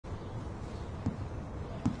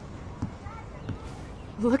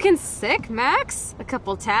Looking sick, Max? A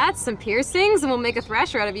couple tats, some piercings, and we'll make a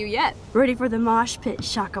thrasher out of you yet. Ready for the mosh pit,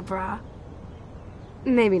 Shaka Bra?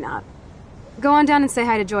 Maybe not. Go on down and say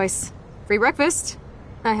hi to Joyce. Free breakfast.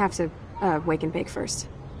 I have to, wake and bake first.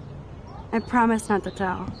 I promise not to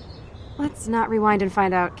tell. Let's not rewind and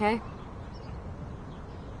find out, okay?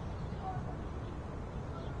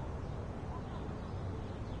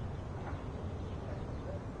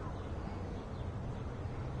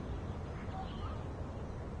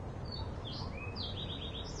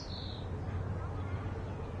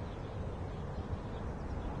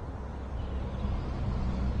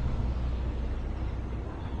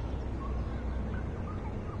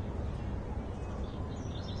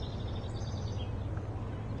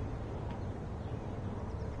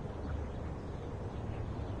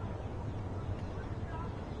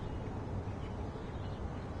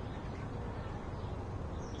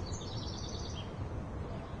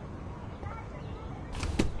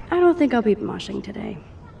 I don't think I'll be moshing today.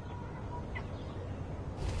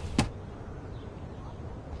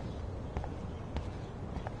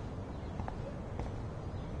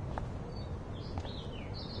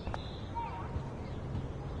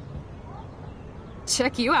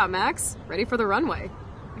 Check you out, Max. Ready for the runway.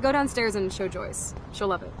 Go downstairs and show Joyce. She'll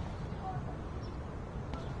love it.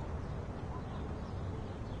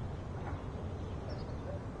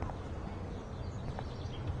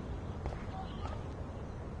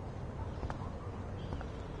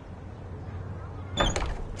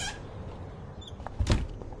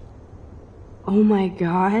 Oh my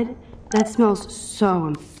god, that smells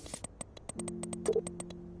so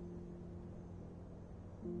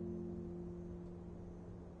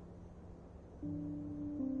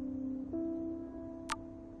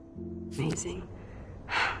amazing.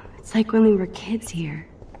 It's like when we were kids here.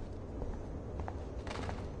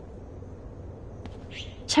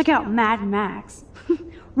 Check out Mad Max.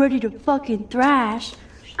 Ready to fucking thrash.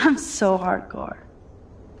 I'm so hardcore.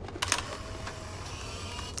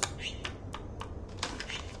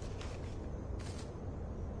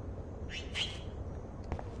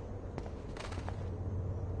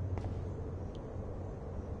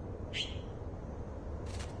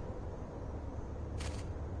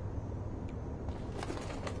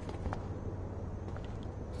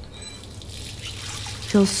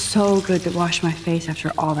 Feels so good to wash my face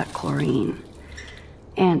after all that chlorine.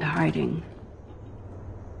 And hiding.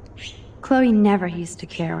 Chloe never used to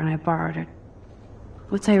care when I borrowed her.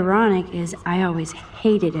 What's ironic is I always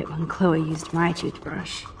hated it when Chloe used my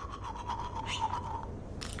toothbrush.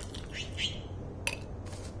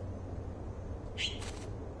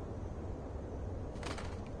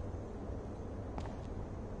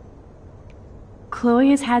 Chloe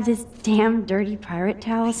has had this damn dirty pirate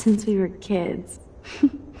towel since we were kids.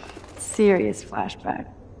 Serious flashback.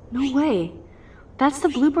 No way. That's the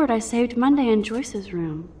bluebird I saved Monday in Joyce's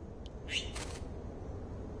room.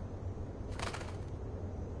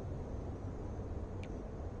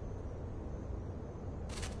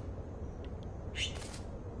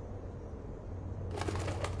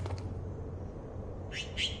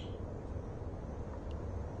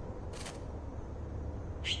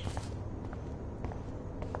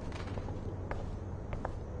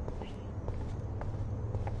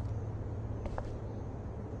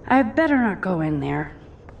 I better not go in there.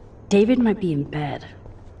 David might be in bed.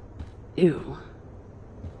 Ew.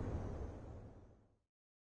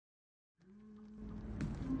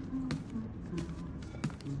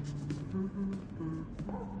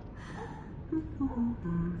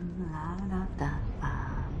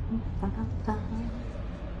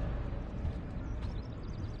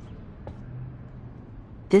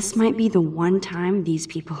 This might be the one time these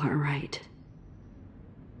people are right.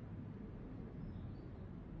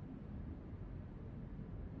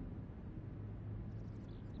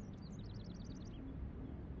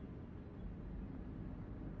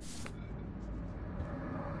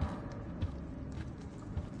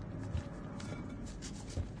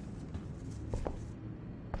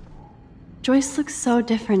 Joyce looks so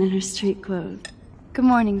different in her street clothes. Good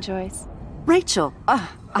morning, Joyce. Rachel!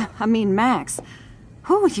 I mean Max.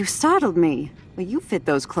 Oh, you startled me. Well, you fit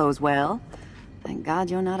those clothes well. Thank God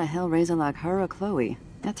you're not a hellraiser like her or Chloe.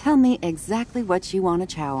 Now tell me exactly what you want to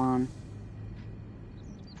chow on.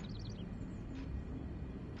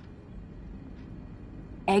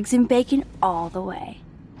 Eggs and bacon all the way.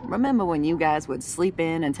 Remember when you guys would sleep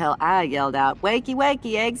in until I yelled out, "Wakey,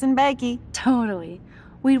 wakey, eggs and bakey"? Totally.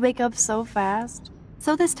 We'd wake up so fast.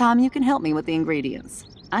 So this time you can help me with the ingredients.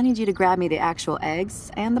 I need you to grab me the actual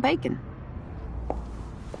eggs and the bacon.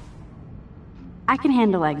 I can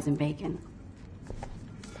handle eggs and bacon.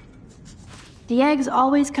 The eggs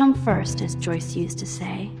always come first, as Joyce used to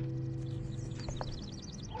say.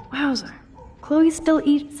 Wowzer. Chloe still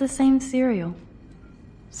eats the same cereal.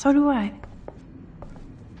 So do I.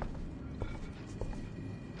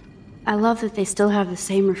 I love that they still have the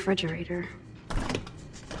same refrigerator.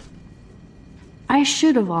 I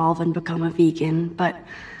should evolve and become a vegan, but...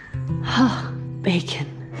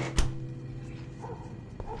 bacon.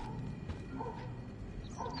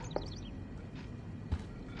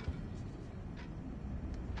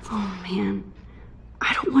 Oh man,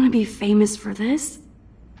 I don't want to be famous for this.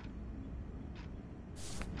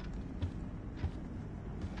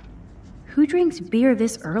 Who drinks beer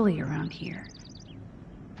this early around here?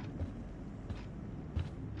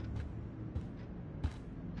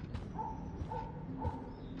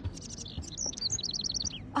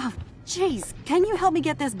 Oh, jeez, can you help me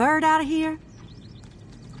get this bird out of here?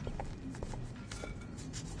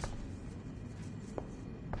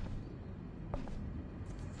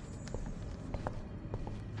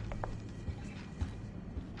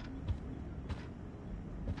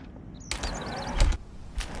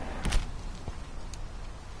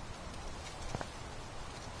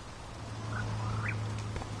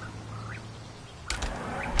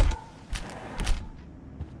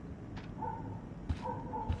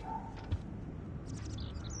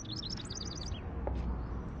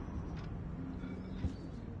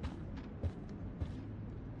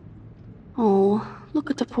 Oh, look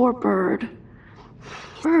at the poor bird.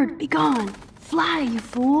 Bird, be gone. Fly, you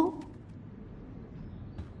fool.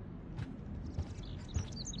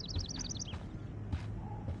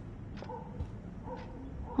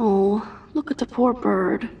 Oh, look at the poor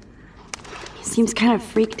bird. He seems kind of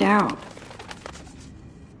freaked out.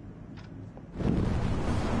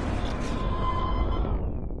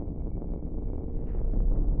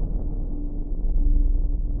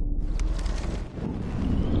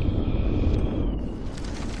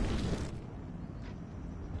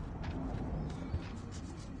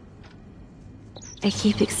 I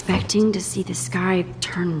keep expecting to see the sky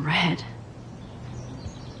turn red.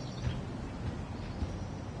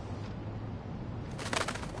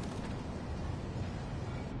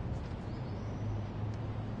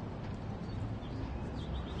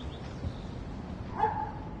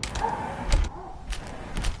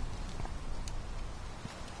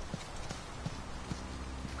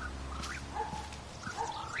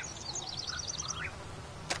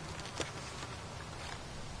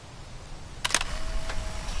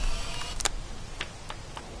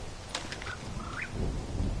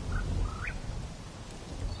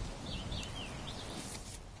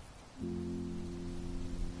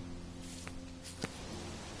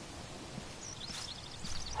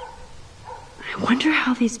 I wonder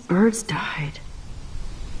how these birds died.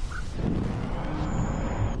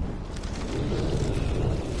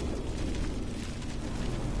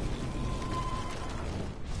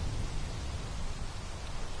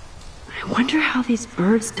 I wonder how these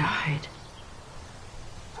birds died.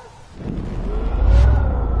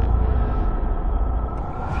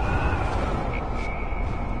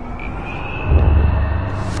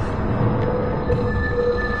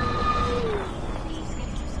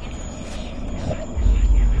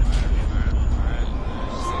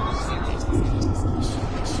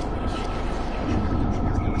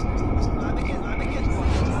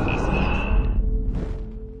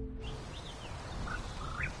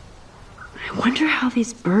 I wonder how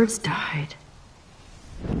these birds died.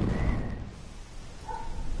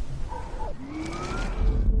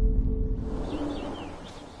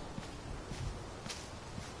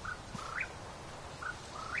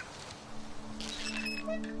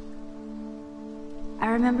 I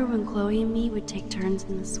remember when Chloe and me would take turns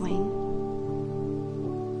in the swing.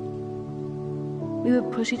 We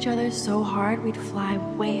would push each other so hard we'd fly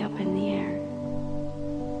way up in the air.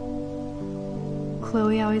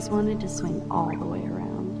 Chloe always wanted to swing all the way around.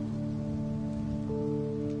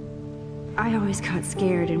 I always got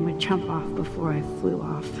scared and would jump off before I flew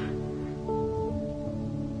off.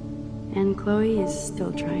 And Chloe is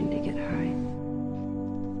still trying to get high.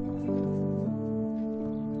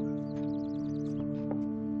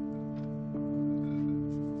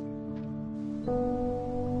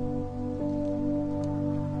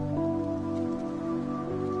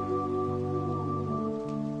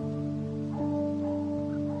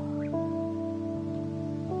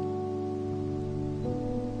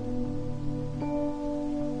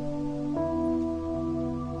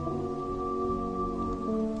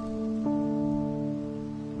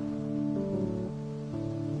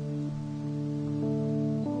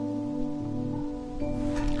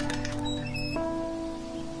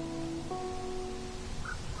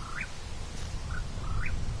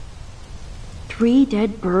 3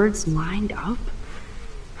 dead birds lined up?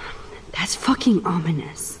 That's fucking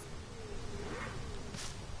ominous.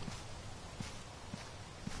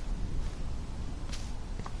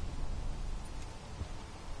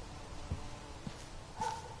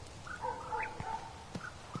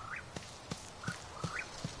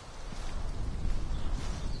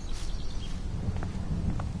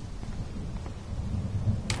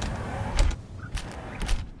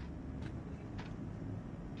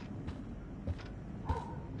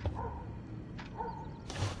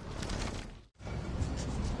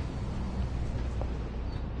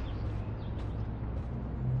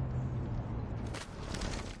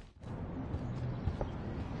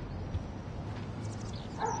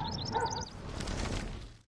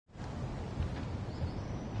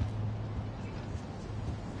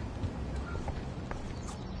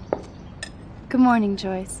 Good morning,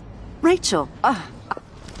 Joyce. Rachel,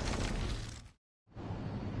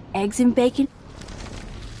 Eggs and bacon?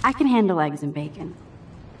 I can handle eggs and bacon.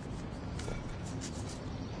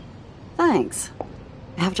 thanks.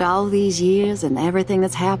 After all these years and everything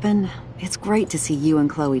that's happened, it's great to see you and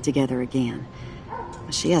Chloe together again.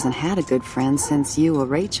 She hasn't had a good friend since you or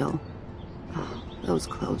Rachel. Oh, those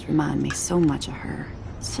clothes remind me so much of her.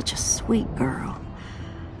 Such a sweet girl.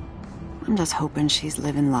 I'm just hoping she's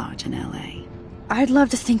living large in L.A. I'd love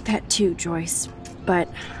to think that too, Joyce, but...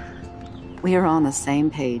 We're on the same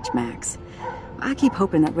page, Max. I keep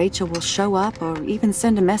hoping that Rachel will show up or even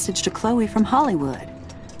send a message to Chloe from Hollywood.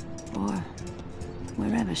 Or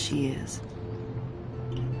wherever she is.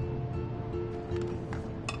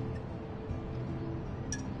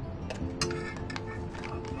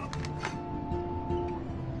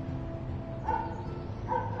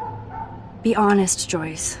 Be honest,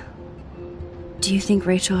 Joyce. Do you think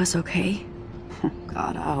Rachel is okay?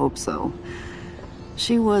 God, I hope so.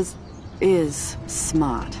 She is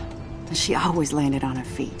smart. She always landed on her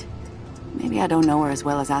feet. Maybe I don't know her as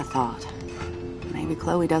well as I thought. Maybe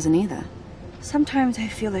Chloe doesn't either. Sometimes I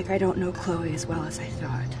feel like I don't know Chloe as well as I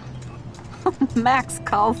thought. Max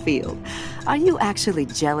Caulfield, are you actually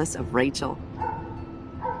jealous of Rachel?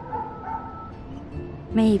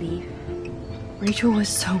 Maybe. Rachel was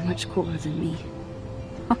so much cooler than me.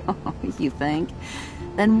 You think?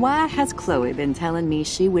 Then why has Chloe been telling me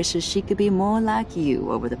she wishes she could be more like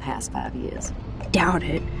you over the past 5 years? Doubt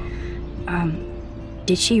it.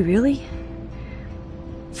 Did she really?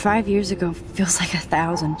 5 years ago feels like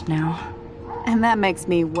 1,000 now. And that makes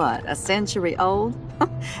me what, a century old?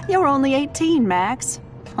 You're only 18, Max.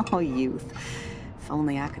 Oh, youth. If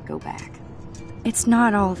only I could go back. It's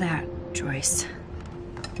not all that, Joyce.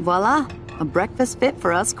 Voila, a breakfast fit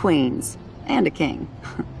for us queens. And a king.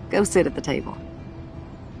 Go sit at the table.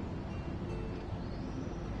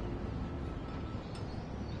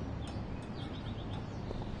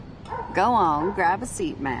 Go on, grab a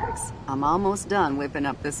seat, Max. I'm almost done whipping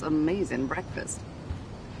up this amazing breakfast.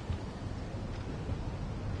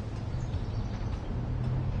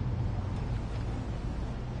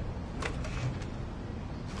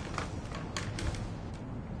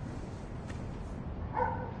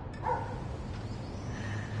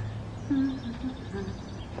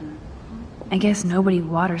 I guess nobody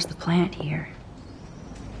waters the plant here.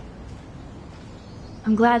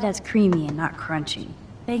 I'm glad that's creamy and not crunchy.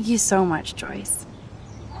 Thank you so much, Joyce.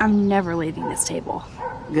 I'm never leaving this table.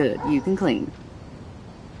 Good, you can clean.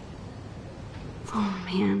 Oh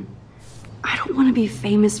man, I don't want to be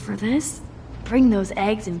famous for this. Bring those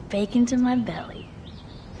eggs and bacon to my belly.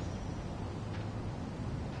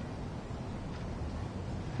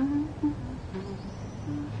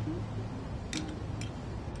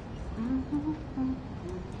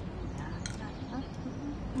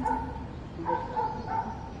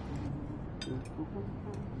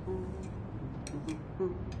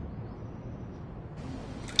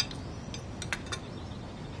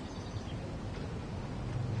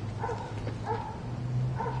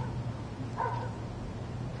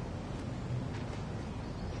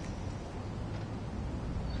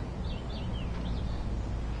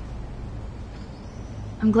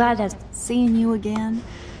 I'm glad that Seeing you again,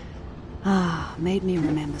 made me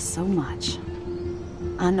remember so much.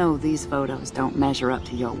 I know these photos don't measure up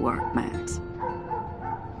to your work, Max.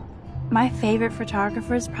 My favorite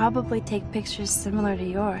photographers probably take pictures similar to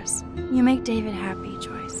yours. You make David happy,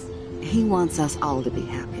 Joyce. He wants us all to be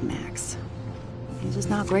happy, Max. He's just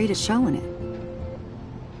not great at showing it.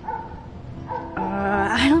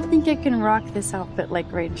 I don't think I can rock this outfit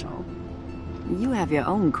like Rachel. You have your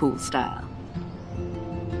own cool style.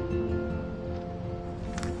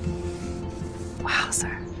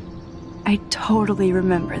 Wowzer. I totally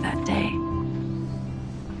remember that day.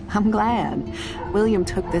 I'm glad. William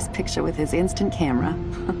took this picture with his instant camera.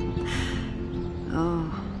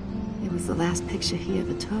 Oh, it was the last picture he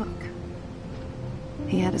ever took.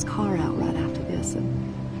 He had his car out right after this, and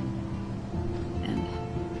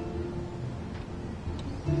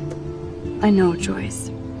I know, Joyce.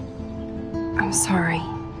 I'm sorry.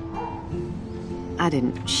 I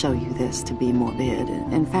didn't show you this to be morbid.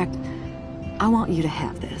 In fact, I want you to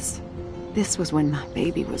have this. This was when my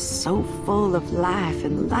baby was so full of life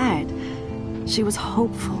and light. She was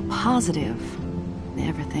hopeful, positive.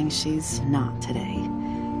 Everything she's not today.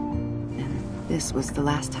 And this was the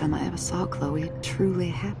last time I ever saw Chloe truly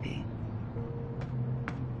happy.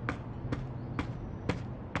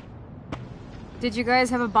 Did you guys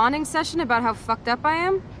have a bonding session about how fucked up I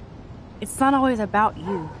am? It's not always about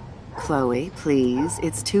you. Chloe, please.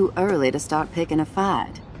 It's too early to start picking a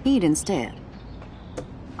fight. Eat instead.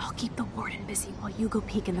 I'll keep the warden busy while you go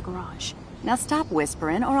peek in the garage. Now stop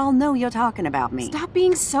whispering, or I'll know you're talking about me. Stop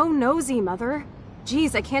being so nosy, Mother.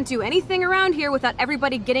 Jeez, I can't do anything around here without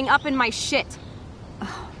everybody getting up in my shit.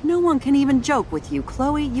 No one can even joke with you,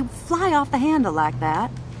 Chloe. You fly off the handle like that.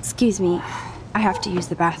 Excuse me. I have to use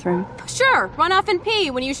the bathroom. Sure, run off and pee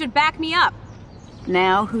when you should back me up.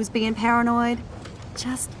 Now who's being paranoid?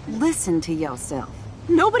 Just listen to yourself.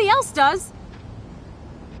 Nobody else does.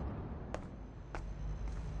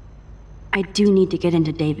 I do need to get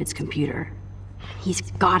into David's computer. He's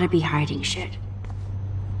gotta be hiding shit.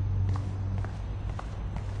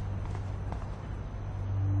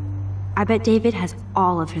 I bet David has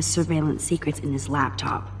all of his surveillance secrets in his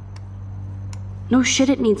laptop. No shit,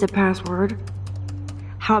 it needs a password.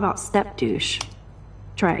 How about step douche?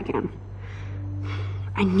 Try again.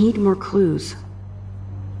 I need more clues.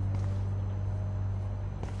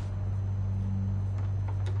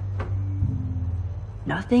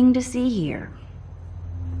 Nothing to see here.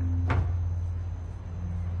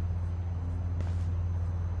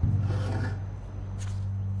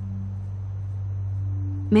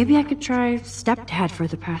 Maybe I could try stepdad for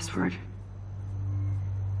the password.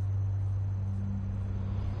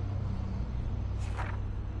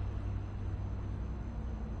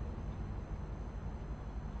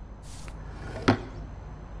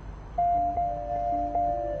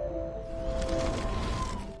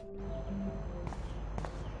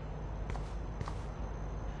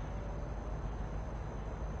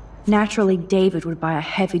 Naturally, David would buy a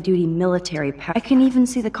heavy-duty military pack. I can even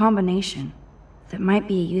see the combination. That might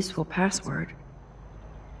be a useful password.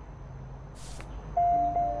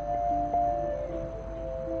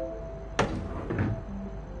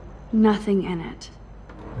 Nothing in it.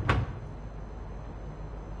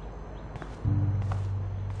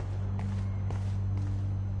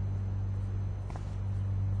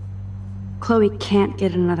 Chloe can't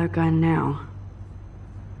get another gun now.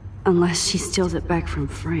 Unless she steals it back from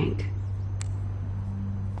Frank.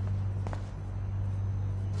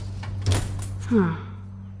 Huh.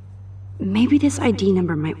 Maybe this ID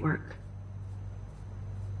number might work.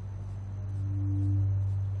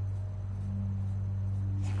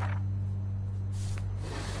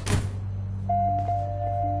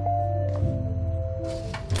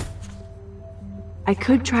 I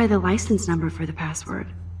could try the license number for the password.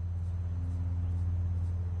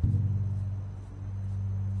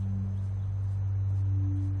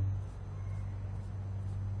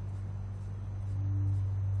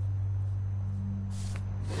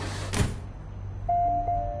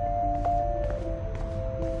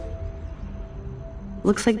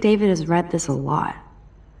 Looks like David has read this a lot.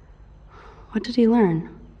 What did he learn?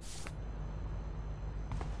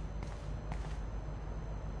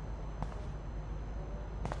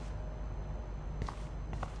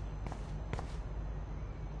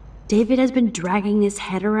 David has been dragging this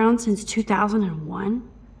head around since 2001?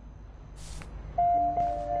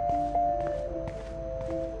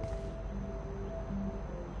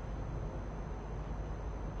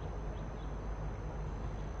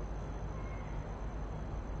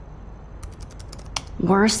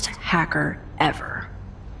 Worst hacker ever.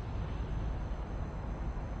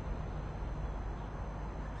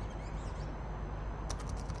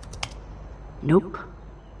 Nope.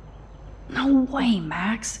 No way,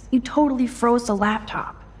 Max. You totally froze the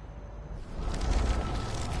laptop.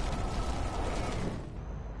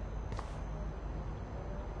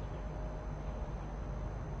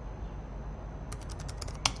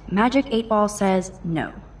 Magic 8 Ball says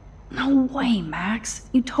no. No way, Max.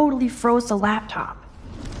 You totally froze the laptop.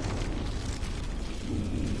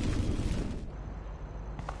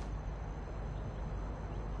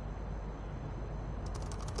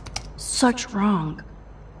 Such wrong.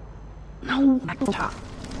 No laptop.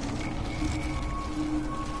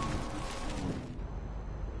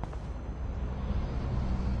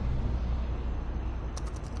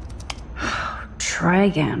 Try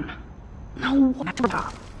again. No,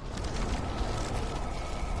 stop.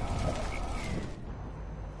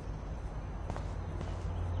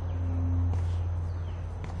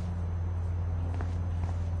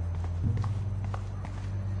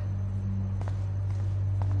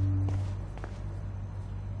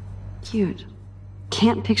 Cute.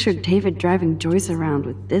 Can't picture David driving Joyce around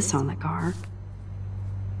with this on the car.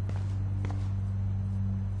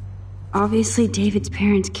 Obviously, David's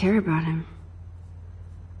parents care about him.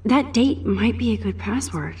 That date might be a good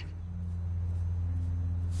password.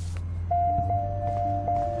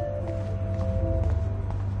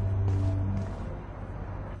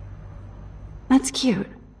 That's cute.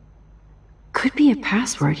 Could be a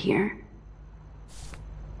password here.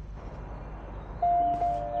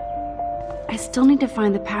 I still need to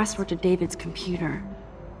find the password to David's computer.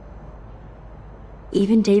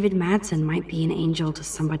 Even David Madsen might be an angel to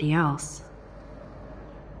somebody else.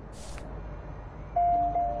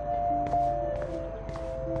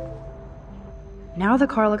 Now the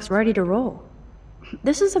car looks ready to roll.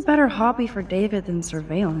 This is a better hobby for David than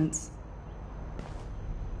surveillance.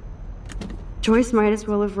 Joyce might as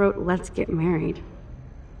well have wrote, "Let's get married."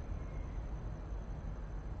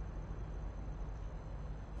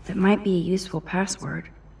 That might be a useful password.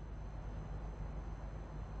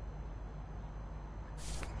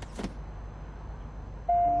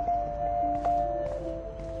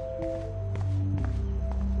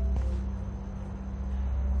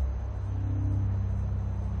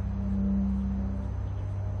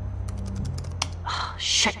 Oh,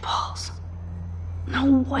 shitballs. No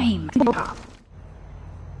way, man.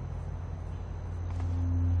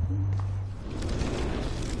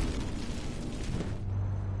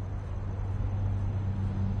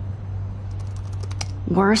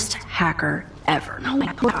 Worst hacker ever. No way.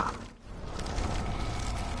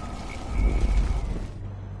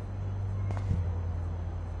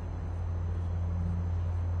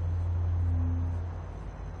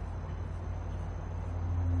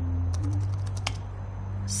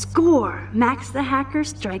 Score! Max the hacker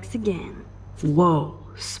strikes again. Whoa,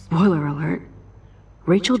 spoiler alert.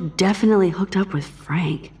 Rachel definitely hooked up with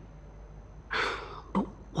Frank. But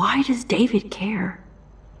why does David care?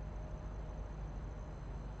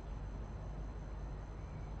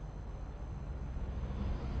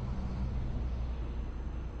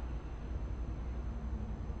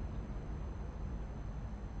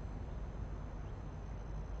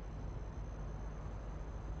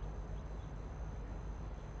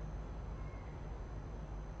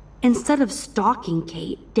 Instead of stalking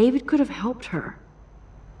Kate, David could have helped her.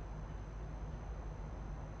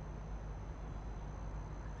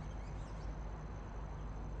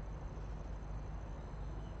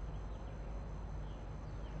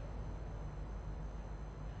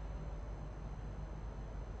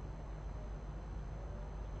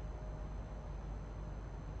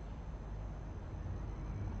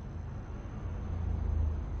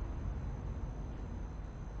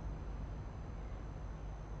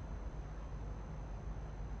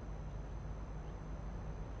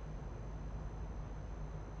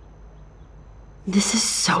 This is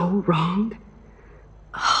so wrong.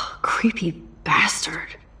 Oh, creepy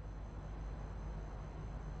bastard.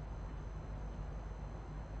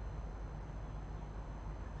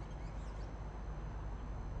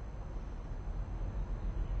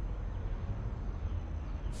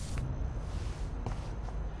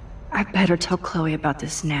 I better tell Chloe about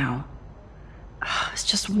this now. It's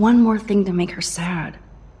just one more thing to make her sad.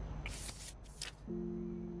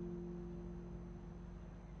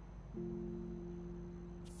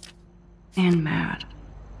 And mad.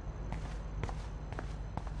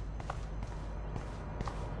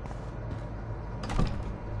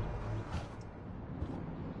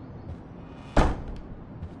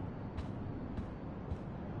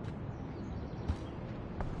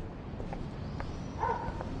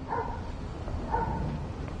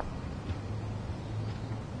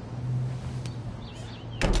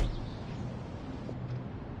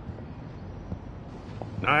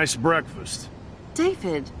 Nice breakfast.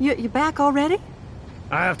 David, you back already?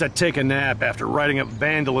 I have to take a nap after writing up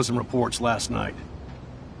vandalism reports last night.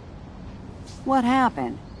 What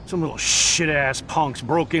happened? Some little shit-ass punks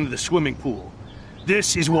broke into the swimming pool.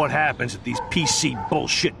 This is what happens at these PC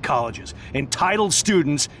bullshit colleges. Entitled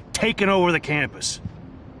students taking over the campus.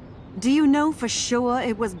 Do you know for sure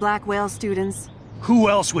it was Blackwell students? Who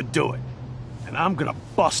else would do it? And I'm gonna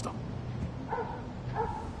bust them.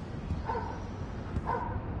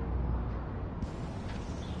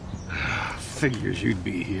 Figures you'd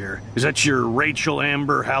be here. Is that your Rachel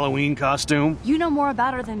Amber Halloween costume? You know more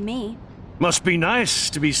about her than me. Must be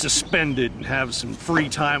nice to be suspended and have some free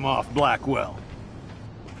time off Blackwell.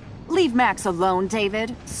 Leave Max alone,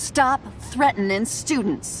 David. Stop threatening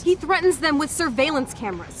students. He threatens them with surveillance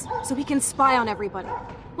cameras, so he can spy on everybody.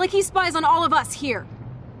 Like he spies on all of us here.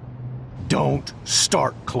 Don't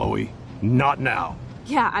start, Chloe. Not now.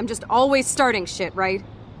 Yeah, I'm just always starting shit, right?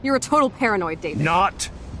 You're a total paranoid, David. Not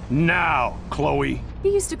now, Chloe.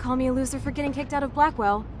 You used to call me a loser for getting kicked out of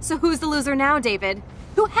Blackwell. So who's the loser now, David?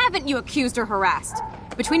 Who haven't you accused or harassed?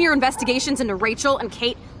 Between your investigations into Rachel and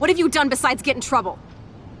Kate, what have you done besides get in trouble?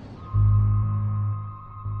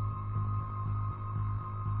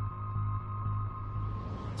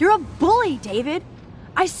 You're a bully, David.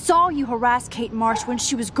 I saw you harass Kate Marsh when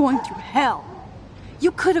she was going through hell.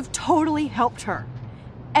 You could have totally helped her.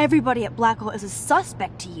 Everybody at Blackwell is a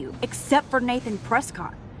suspect to you, except for Nathan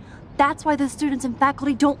Prescott. That's why the students and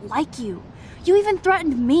faculty don't like you. You even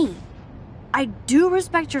threatened me. I do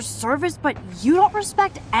respect your service, but you don't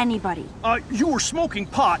respect anybody. You were smoking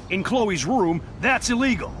pot in Chloe's room. That's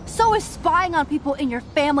illegal. So is spying on people in your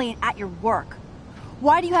family and at your work.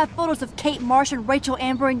 Why do you have photos of Kate Marsh and Rachel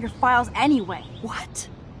Amber in your files anyway? What?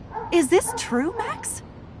 Is this true, Max?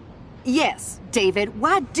 Yes, David.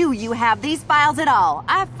 Why do you have these files at all?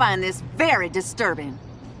 I find this very disturbing.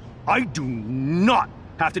 I do not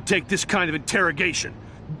have to take this kind of interrogation.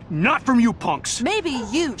 Not from you punks. Maybe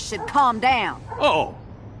you should calm down. Oh,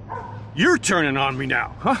 you're turning on me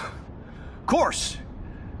now, huh? Of course.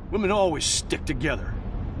 Women always stick together.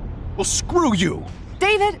 Well, screw you.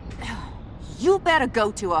 David, you better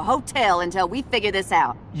go to a hotel until we figure this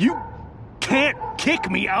out. You can't kick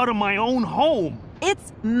me out of my own home.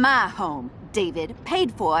 It's my home, David.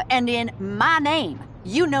 Paid for and in my name.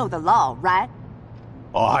 You know the law, right?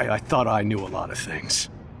 Oh, I thought I knew a lot of things.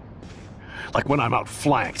 Like when I'm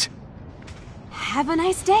outflanked. Have a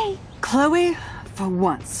nice day. Chloe, for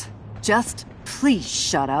once, just please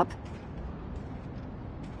shut up.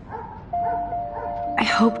 I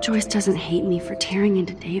hope Joyce doesn't hate me for tearing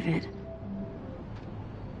into David.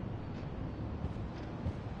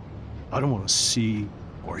 I don't want to see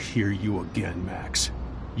or hear you again, Max.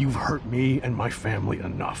 You've hurt me and my family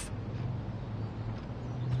enough.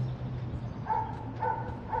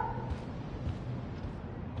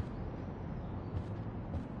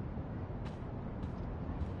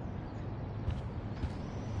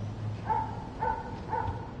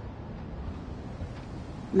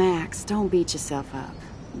 Max, don't beat yourself up.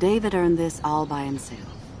 David earned this all by himself.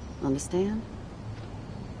 Understand?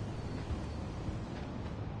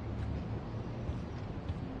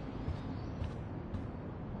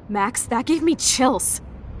 Max, that gave me chills.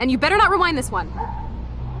 And you better not rewind this one.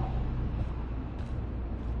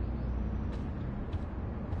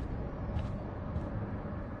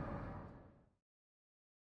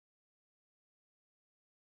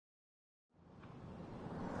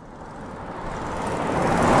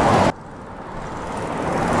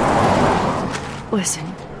 Listen,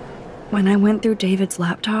 when I went through David's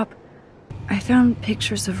laptop, I found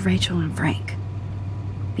pictures of Rachel and Frank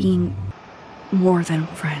being more than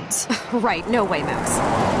friends. Right, no way,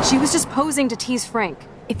 Max. She was just posing to tease Frank.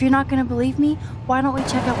 If you're not gonna believe me, why don't we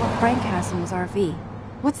check out what Frank has in his RV?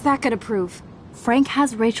 What's that gonna prove? Frank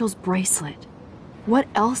has Rachel's bracelet. What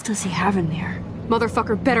else does he have in there?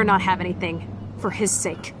 Motherfucker better not have anything. For his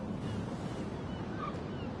sake.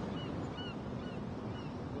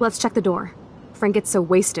 Let's check the door. Frank gets so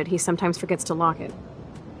wasted, he sometimes forgets to lock it.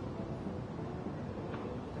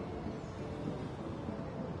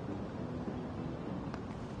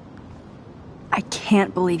 I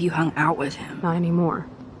can't believe you hung out with him. Not anymore.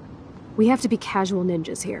 We have to be casual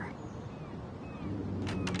ninjas here.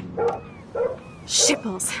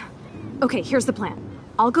 Shitballs. Okay, here's the plan.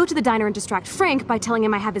 I'll go to the diner and distract Frank by telling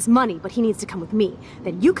him I have his money, but he needs to come with me.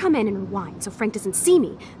 Then you come in and rewind so Frank doesn't see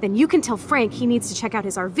me. Then you can tell Frank he needs to check out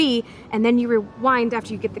his RV, and then you rewind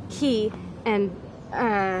after you get the key, and...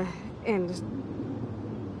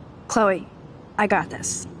 Chloe, I got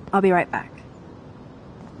this. I'll be right back.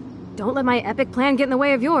 Don't let my epic plan get in the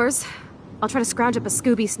way of yours. I'll try to scrounge up a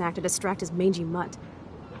Scooby snack to distract his mangy mutt.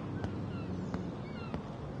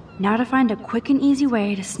 Now to find a quick and easy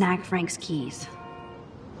way to snag Frank's keys.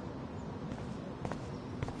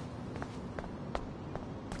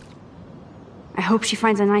 I hope she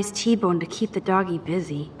finds a nice T-bone to keep the doggy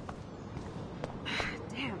busy.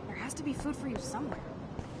 Damn, there has to be food for you somewhere.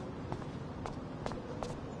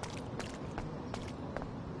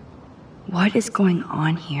 What is going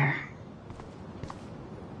on here?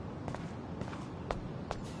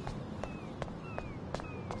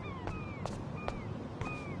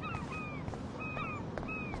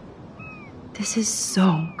 This is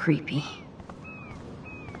so creepy.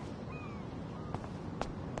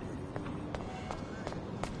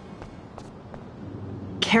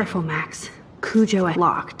 Careful, Max. Cujo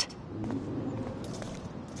locked.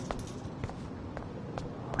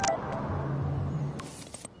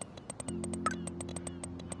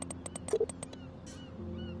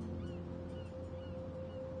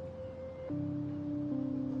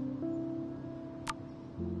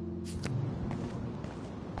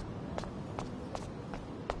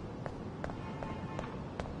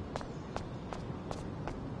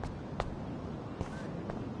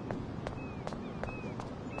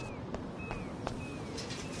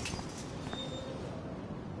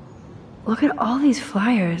 Look at all these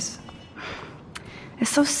flyers. It's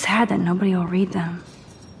so sad that nobody will read them.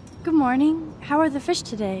 Good morning. How are the fish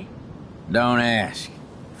today? Don't ask.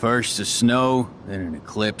 First the snow, then an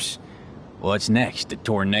eclipse. What's next, a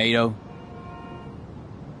tornado?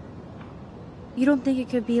 You don't think it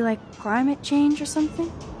could be like climate change or something?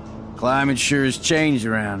 Climate sure has changed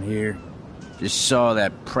around here. Just saw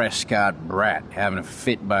that Prescott brat having a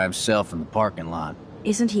fit by himself in the parking lot.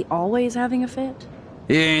 Isn't he always having a fit?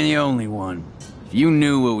 He ain't the only one. If you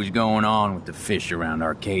knew what was going on with the fish around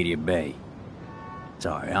Arcadia Bay.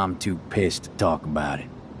 Sorry, I'm too pissed to talk about it.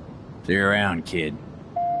 See you around, kid.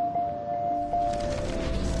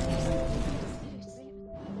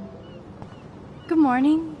 Good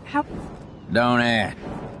morning. How... Don't ask.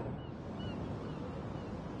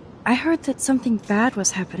 I heard that something bad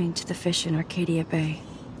was happening to the fish in Arcadia Bay.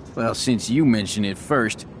 Well, since you mentioned it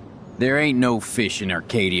first, there ain't no fish in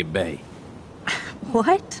Arcadia Bay.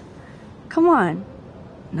 What? Come on.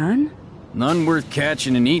 None? None worth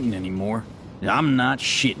catching and eating anymore. I'm not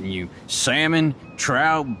shitting you. Salmon,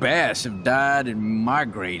 trout, bass have died and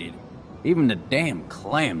migrated. Even the damn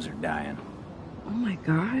clams are dying. Oh my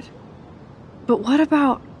god. But what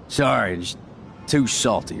about... Sorry, just too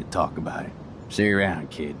salty to talk about it. See you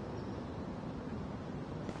around, kid.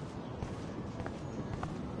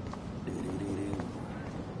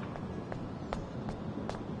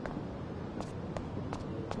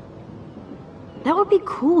 That would be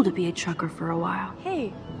cool to be a trucker for a while.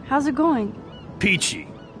 Hey, how's it going? Peachy.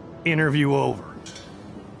 Interview over.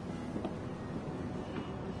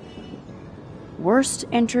 Worst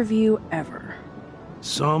interview ever.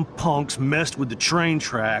 Some punks messed with the train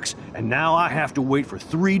tracks, and now I have to wait for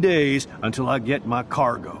 3 days until I get my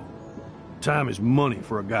cargo. Time is money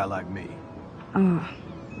for a guy like me.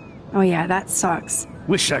 Oh yeah, that sucks.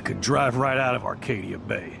 Wish I could drive right out of Arcadia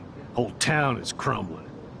Bay. Whole town is crumbling.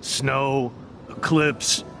 Snow,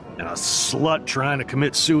 eclipse, and a slut trying to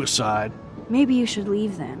commit suicide. Maybe you should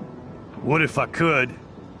leave then. What if I could?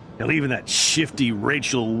 Hell, even that shifty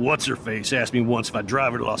Rachel What's-Her-Face asked me once if I'd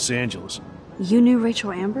drive her to Los Angeles. You knew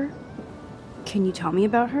Rachel Amber? Can you tell me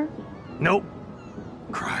about her? Nope.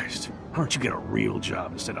 Christ, why don't you get a real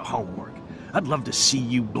job instead of homework? I'd love to see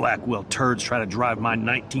you Blackwell turds try to drive my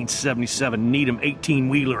 1977 Needham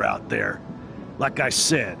 18-wheeler out there. Like I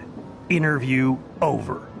said, interview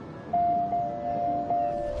over.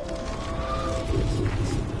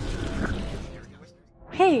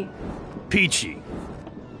 Hey, Peachy.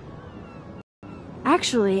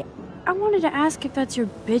 actually, I wanted to ask if that's your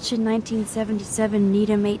bitchin' 1977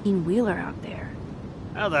 Needham 18-wheeler out there.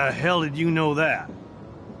 How the hell did you know that?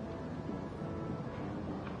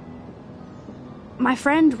 My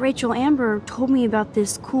friend Rachel Amber told me about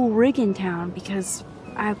this cool rig in town because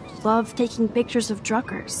I love taking pictures of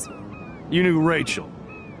truckers. You knew Rachel.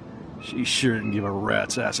 She sure didn't give a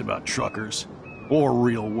rat's ass about truckers. Or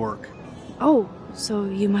real work. Oh, so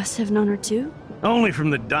you must have known her too? Only from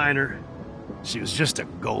the diner. She was just a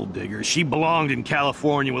gold digger. She belonged in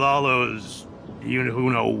California with all those...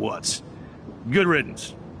 you-know-who-know-whats. Good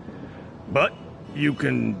riddance. But you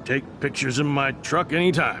can take pictures of my truck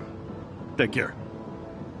anytime. Take care.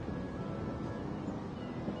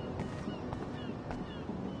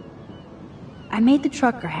 I made the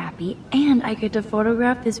trucker happy, and I get to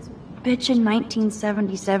photograph this bitchin'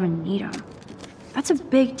 1977 Needham. That's a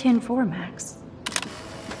big 10-4, Max.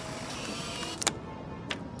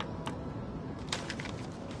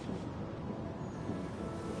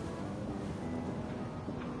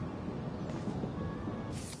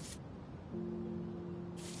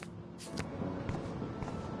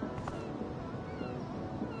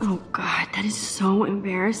 Oh god, that is so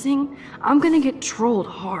embarrassing. I'm gonna get trolled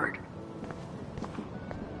hard.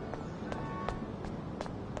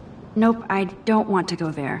 Nope, I don't want to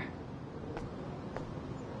go there.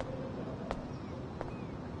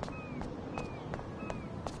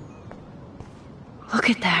 Look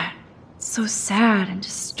at that. It's so sad and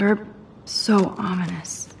disturbed, so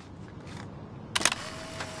ominous.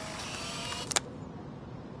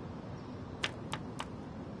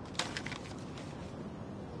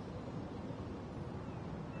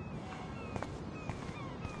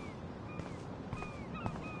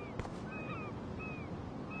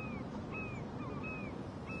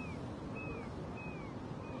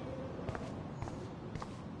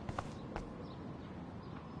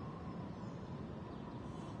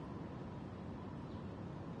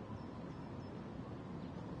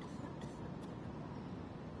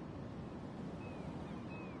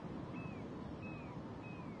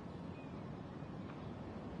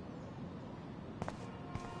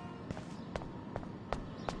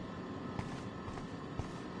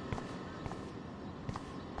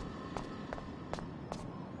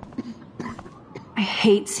 I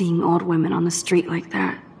hate seeing old women on the street like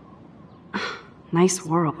that. Nice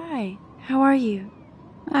world. Hi, how are you?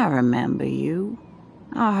 I remember you.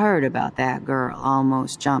 I heard about that girl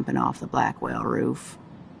almost jumping off the Blackwell roof.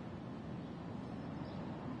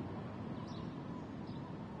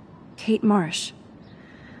 Kate Marsh.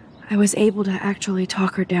 I was able to actually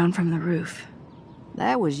talk her down from the roof.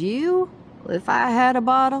 That was you? Well, if I had a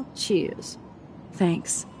bottle, cheers.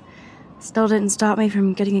 Thanks. Still didn't stop me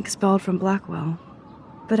from getting expelled from Blackwell.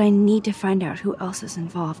 But I need to find out who else is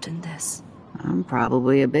involved in this. I'm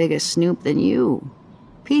probably a bigger snoop than you.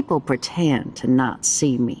 People pretend to not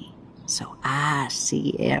see me, so I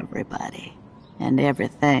see everybody and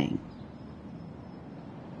everything.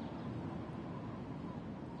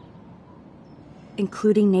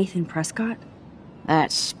 Including Nathan Prescott?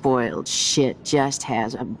 That spoiled shit just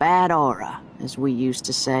has a bad aura, as we used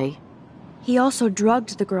to say. He also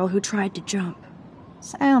drugged the girl who tried to jump.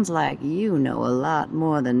 Sounds like you know a lot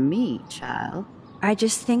more than me, child. I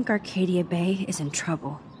just think Arcadia Bay is in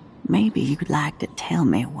trouble. Maybe you'd like to tell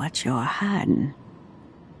me what you're hiding.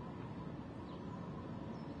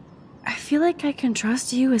 I feel like I can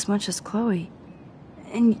trust you as much as Chloe.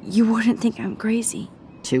 And you wouldn't think I'm crazy.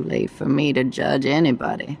 Too late for me to judge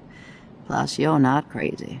anybody. Plus, you're not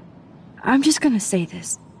crazy. I'm just gonna say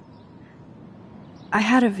this. I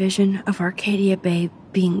had a vision of Arcadia Bay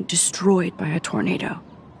being destroyed by a tornado.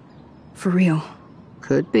 For real.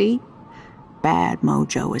 Could be. Bad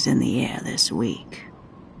mojo is in the air this week.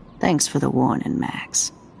 Thanks for the warning,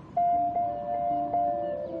 Max.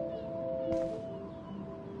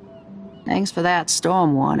 Thanks for that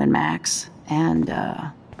storm warning, Max. And,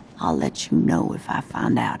 I'll let you know if I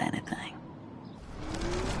find out anything.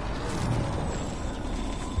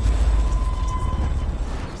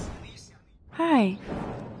 Hi.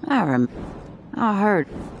 I heard.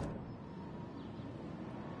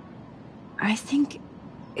 I think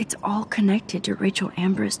it's all connected to Rachel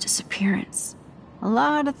Amber's disappearance. A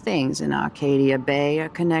lot of things in Arcadia Bay are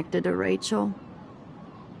connected to Rachel.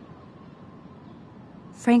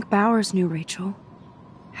 Frank Bowers knew Rachel.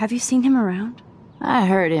 Have you seen him around? I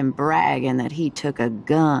heard him bragging that he took a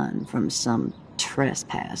gun from some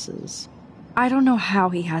trespassers. I don't know how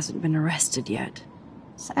he hasn't been arrested yet.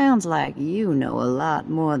 Sounds like you know a lot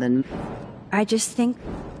more than... I just think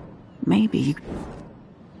Maybe you...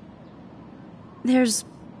 there's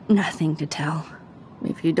nothing to tell.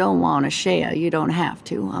 If you don't want to share, you don't have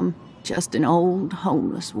to. I'm just an old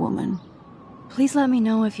homeless woman. Please let me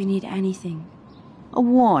know if you need anything. A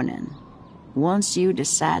warning. Once you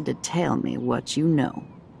decide to tell me what you know.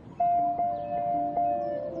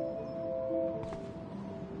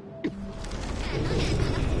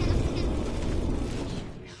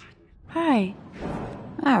 Hi.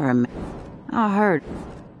 I heard.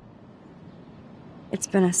 It's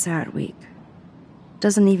been a sad week.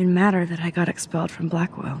 Doesn't even matter that I got expelled from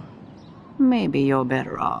Blackwell. Maybe you're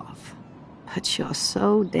better off. But you're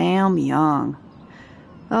so damn young.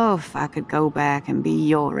 Oh, if I could go back and be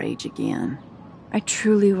your age again. I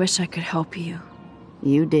truly wish I could help you.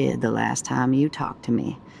 You did the last time you talked to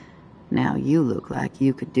me. Now you look like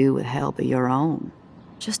you could do with help of your own.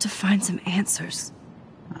 Just to find some answers.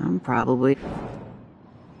 I'm probably...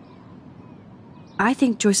 I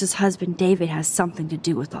think Joyce's husband David has something to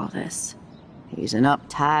do with all this. He's an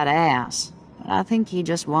uptight ass. But I think he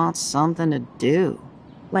just wants something to do.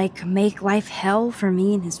 Like, make life hell for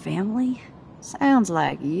me and his family? Sounds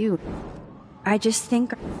like you. I just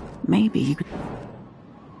think... Maybe you could...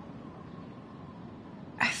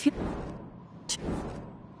 I feel...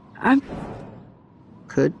 I'm...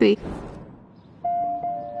 Could be.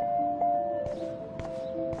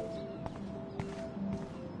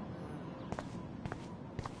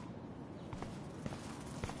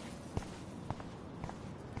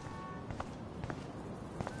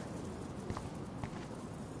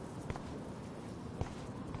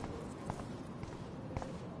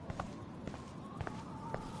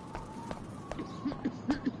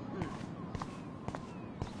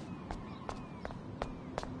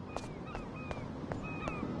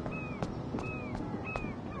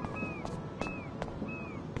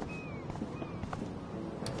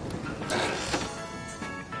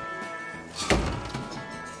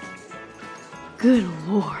 Good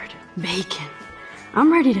Lord, bacon.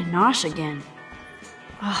 I'm ready to nosh again.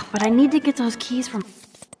 Oh, but I need to get those keys from...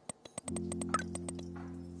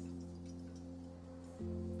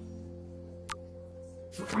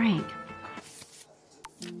 Frank.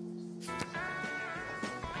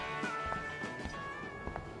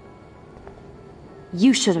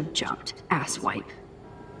 You should have jumped, asswipe.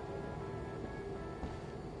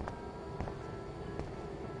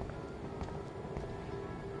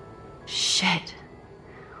 Shit.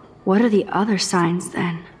 What are the other signs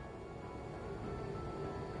then?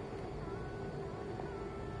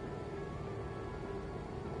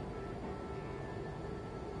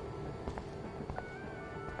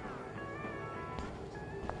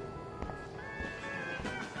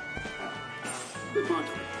 But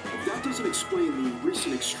that doesn't explain the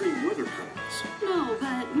recent extreme weather patterns. No,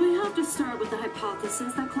 but we have to start with the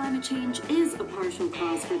hypothesis that climate change is a partial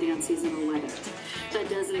cause for the unseasonal weather. That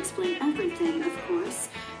doesn't explain everything, of course.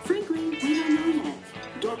 Frankly, we don't know yet.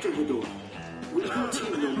 Dr. Hedora, will your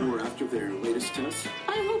team know more after their latest tests?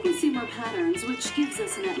 I hope we see more patterns, which gives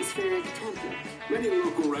us an atmospheric template. Many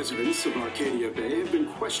local residents of Arcadia Bay have been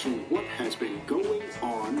questioning what has been going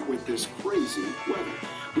on with this crazy weather.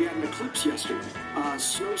 We had an eclipse yesterday, a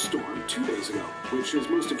snowstorm 2 days ago, which, as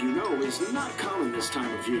most of you know, is not common this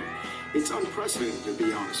time of year. It's unprecedented, to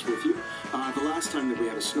be honest with you. The last time that we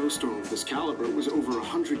had a snowstorm of this caliber was over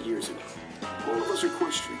 100 years ago. All of us are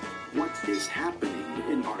questioning what is happening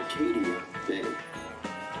in Arcadia Bay.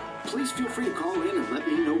 Please feel free to call in and let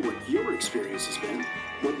me know what your experience has been.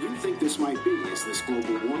 What you think this might be. Is this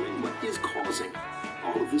global warming? What is causing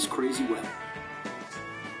all of this crazy weather?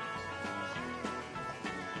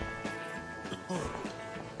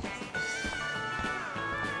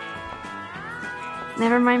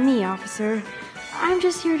 Never mind me, officer. I'm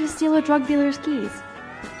just here to steal a drug dealer's keys.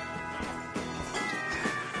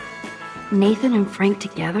 Nathan and Frank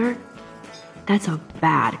together? That's a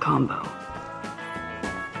bad combo.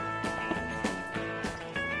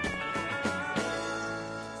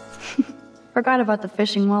 Forgot about the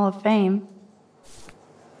Fishing Wall of Fame.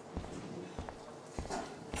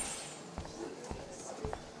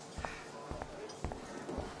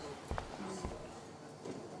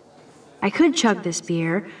 I could chug this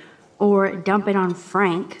beer, or dump it on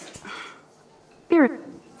Frank. Beer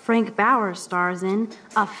Frank Bauer stars in.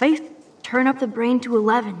 A faith turn up the brain to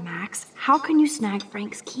 11, Max. How can you snag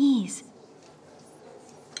Frank's keys?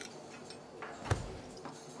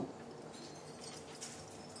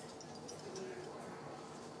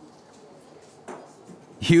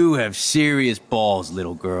 You have serious balls,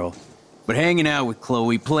 little girl. But hanging out with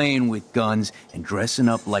Chloe, playing with guns, and dressing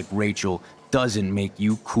up like Rachel doesn't make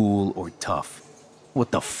you cool or tough.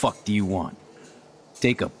 What the fuck do you want?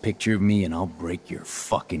 Take a picture of me and I'll break your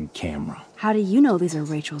fucking camera. How do you know these are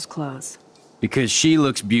Rachel's clothes? Because she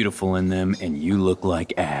looks beautiful in them and you look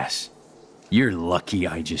like ass. You're lucky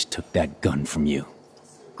I just took that gun from you.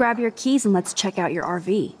 Grab your keys and let's check out your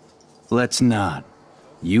RV. Let's not.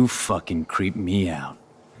 You fucking creep me out.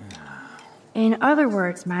 In other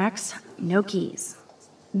words, Max, no keys.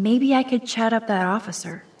 Maybe I could chat up that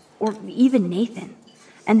officer, or even Nathan,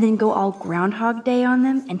 and then go all Groundhog Day on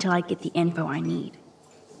them until I get the info I need.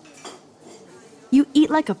 You eat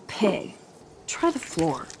like a pig. Try the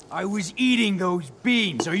floor. I was eating those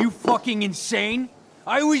beans. Are you fucking insane?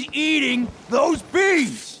 I was eating those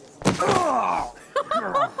beans! Ugh.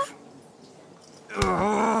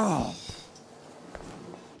 Ugh.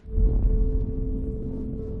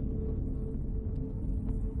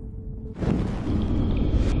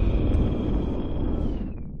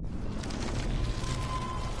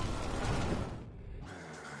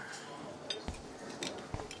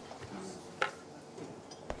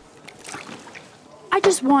 I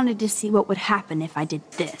just wanted to see what would happen if I did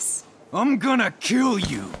this. I'm gonna kill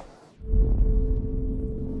you.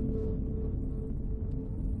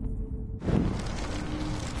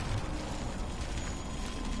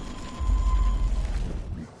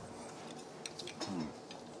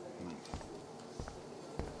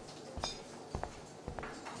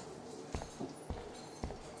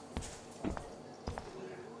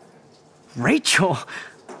 Rachel?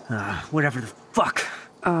 Whatever the fuck.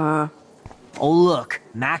 Oh, look,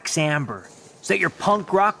 Max Amber. Is that your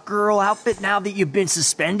punk rock girl outfit now that you've been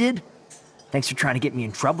suspended? Thanks for trying to get me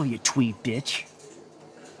in trouble, you tweed bitch.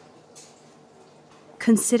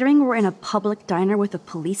 Considering we're in a public diner with a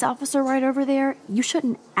police officer right over there, you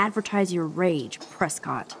shouldn't advertise your rage,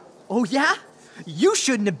 Prescott. Oh, yeah? You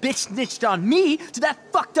shouldn't have bitch snitched on me to that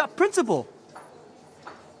fucked up principal.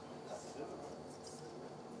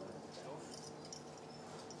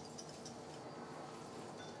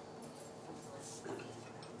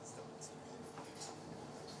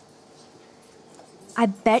 I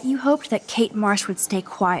bet you hoped that Kate Marsh would stay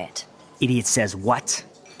quiet. Idiot says what?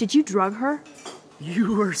 Did you drug her?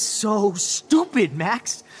 You are so stupid,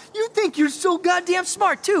 Max. You think you're so goddamn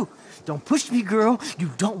smart, too. Don't push me, girl. You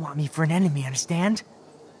don't want me for an enemy, understand?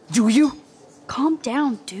 Do you? Calm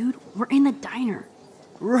down, dude. We're in the diner.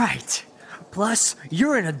 Right. Plus,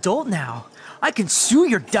 you're an adult now. I can sue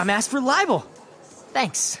your dumbass for libel.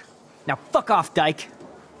 Thanks. Now fuck off, dyke.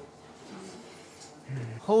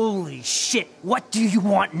 Holy shit, what do you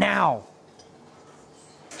want now?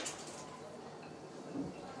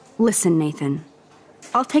 Listen, Nathan.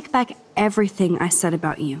 I'll take back everything I said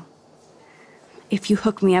about you. If you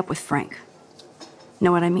hook me up with Frank.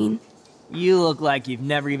 Know what I mean? You look like you've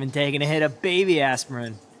never even taken a hit of baby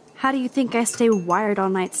aspirin. How do you think I stay wired all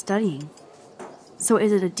night studying? So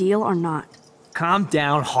is it a deal or not? Calm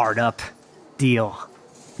down, hard up. Deal.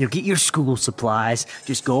 You'll get your school supplies.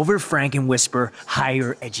 Just go over to Frank and whisper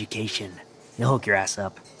higher education. He'll hook your ass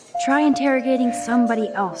up. Try interrogating somebody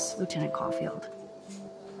else, Lieutenant Caulfield.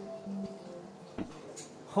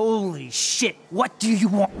 Holy shit, what do you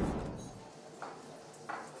want?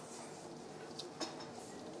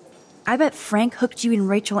 I bet Frank hooked you and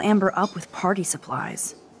Rachel Amber up with party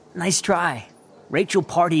supplies. Nice try. Rachel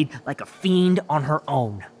partied like a fiend on her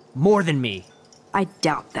own. More than me. I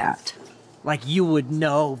doubt that. Like you would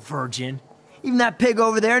know, virgin. Even that pig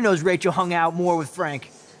over there knows Rachel hung out more with Frank.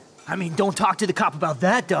 I mean, don't talk to the cop about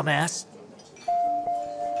that, dumbass.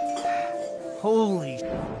 Holy...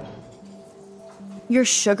 Your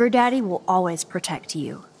sugar daddy will always protect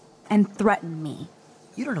you. And threaten me.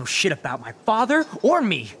 You don't know shit about my father or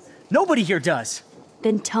me. Nobody here does.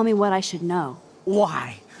 Then tell me what I should know.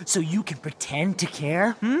 Why? So you can pretend to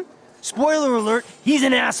care, Spoiler alert, he's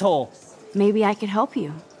an asshole. Maybe I could help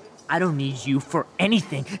you. I don't need you for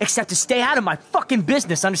anything except to stay out of my fucking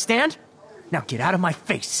business, understand? Now get out of my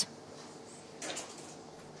face.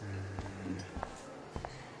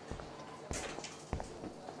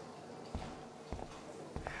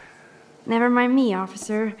 Never mind me,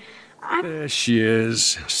 officer. There she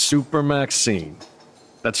is, Super Maxine.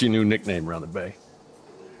 That's your new nickname around the bay.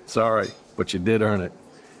 Sorry, but you did earn it.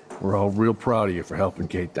 We're all real proud of you for helping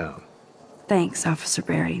Kate down. Thanks, Officer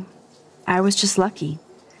Barry. I was just lucky.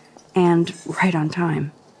 And right on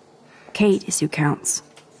time. Kate is who counts.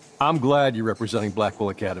 I'm glad you're representing Blackwell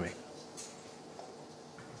Academy.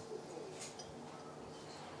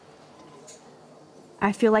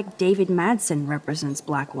 I feel like David Madsen represents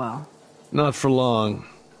Blackwell. Not for long.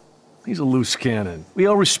 He's a loose cannon. We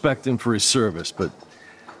all respect him for his service, but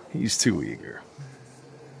he's too eager.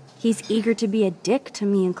 He's eager to be a dick to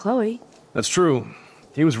me and Chloe. That's true.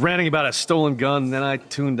 He was ranting about a stolen gun, and then I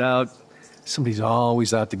tuned out. Somebody's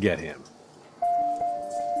always out to get him.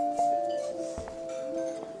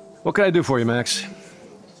 What can I do for you, Max?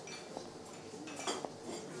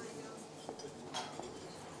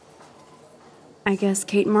 I guess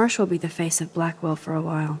Kate Marsh will be the face of Blackwell for a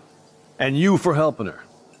while. And you for helping her.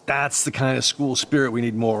 That's the kind of school spirit we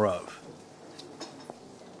need more of.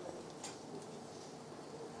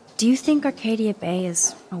 Do you think Arcadia Bay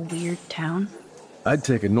is a weird town? I'd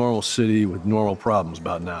take a normal city with normal problems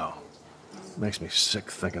about now. Makes me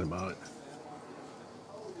sick thinking about it.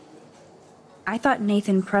 I thought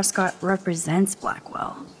Nathan Prescott represents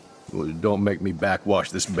Blackwell. Well, don't make me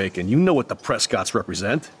backwash this bacon. You know what the Prescotts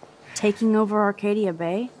represent. Taking over Arcadia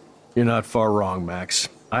Bay? You're not far wrong, Max.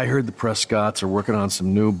 I heard the Prescotts are working on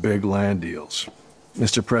some new big land deals.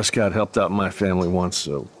 Mr. Prescott helped out my family once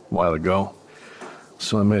a while ago,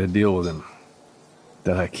 so I made a deal with him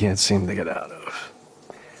that I can't seem to get out of.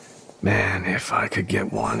 Man, if I could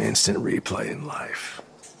get one instant replay in life.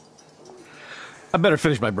 I better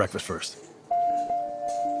finish my breakfast first.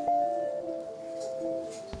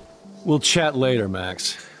 We'll chat later,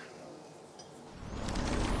 Max.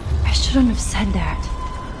 I shouldn't have said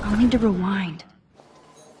that. I'll need to rewind.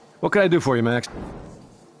 What can I do for you, Max?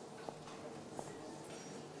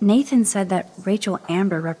 Nathan said that Rachel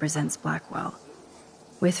Amber represents Blackwell.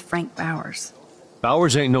 With Frank Bowers.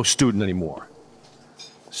 Bowers ain't no student anymore.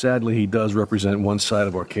 Sadly, he does represent one side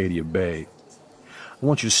of Arcadia Bay. I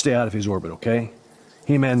want you to stay out of his orbit, okay?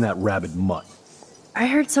 Him and that rabid mutt. I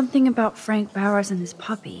heard something about Frank Bowers and his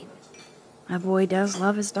puppy. My boy does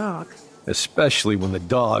love his dog. Especially when the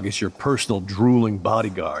dog is your personal drooling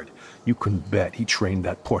bodyguard. You can bet he trained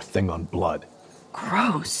that poor thing on blood.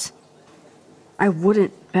 Gross. I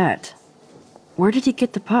wouldn't bet. Where did he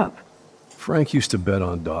get the pup? Frank used to bet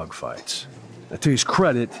on dog fights. Now, to his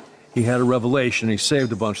credit, he had a revelation. He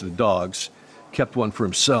saved a bunch of the dogs, kept one for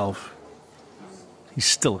himself. He's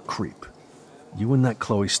still a creep. You and that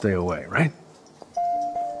Chloe stay away, right?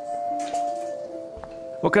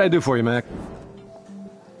 What can I do for you, Mac?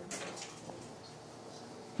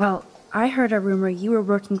 Well, I heard a rumor you were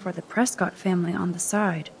working for the Prescott family on the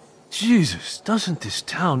side. Jesus, doesn't this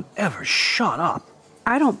town ever shut up?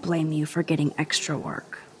 I don't blame you for getting extra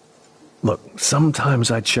work. Look,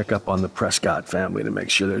 sometimes I check up on the Prescott family to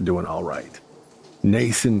make sure they're doing all right.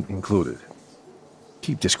 Nathan included.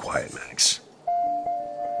 Keep this quiet, Max.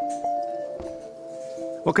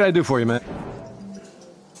 What can I do for you, Mac?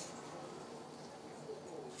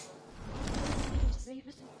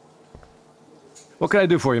 What can I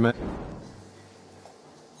do for you, man?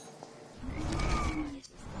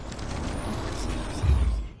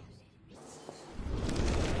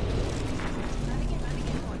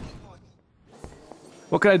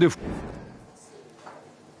 What can I do?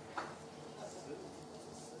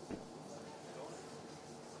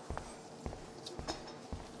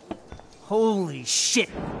 Holy shit.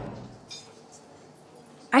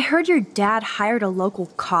 I heard your dad hired a local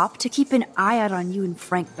cop to keep an eye out on you and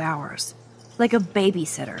Frank Bowers. Like a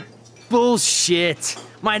babysitter. Bullshit.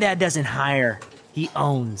 My dad doesn't hire. He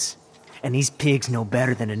owns. And these pigs know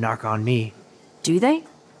better than to narc on me. Do they?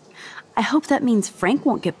 I hope that means Frank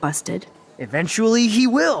won't get busted. Eventually, he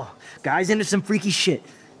will. Guy's into some freaky shit.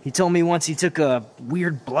 He told me once he took a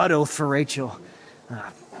weird blood oath for Rachel.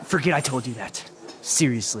 Forget I told you that.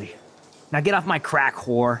 Seriously. Now get off my crack,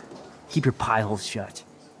 whore. Keep your pie holes shut.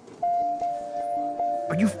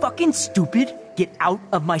 Are you fucking stupid? Get out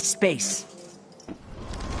of my space.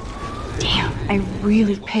 Damn, I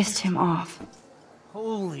really pissed him off.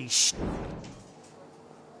 Holy shit.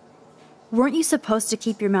 Weren't you supposed to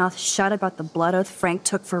keep your mouth shut about the blood oath Frank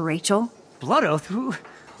took for Rachel? Blood oath?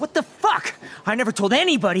 What the fuck? I never told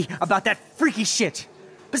anybody about that freaky shit.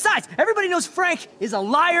 Besides, everybody knows Frank is a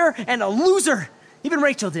liar and a loser. Even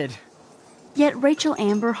Rachel did. Yet Rachel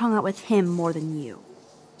Amber hung out with him more than you.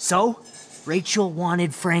 So, Rachel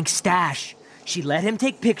wanted Frank's stash. She let him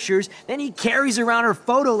take pictures, then he carries around her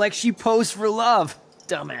photo like she posed for love.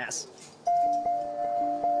 Dumbass.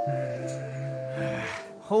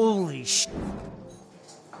 Holy sh...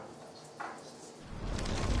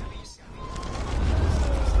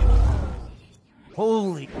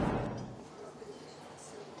 Holy...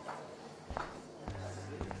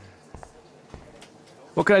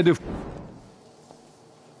 What can I do?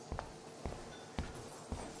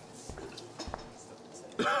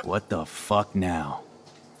 What the fuck now?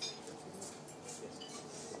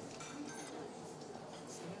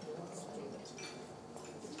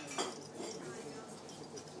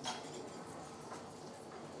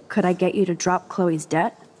 Could I get you to drop Chloe's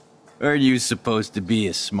debt? Are you supposed to be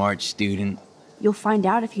a smart student? You'll find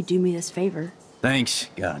out if you do me this favor. Thanks,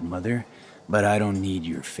 Godmother, but I don't need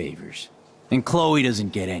your favors. And Chloe doesn't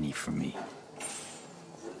get any from me.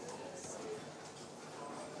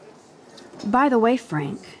 By the way,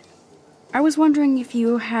 Frank, I was wondering if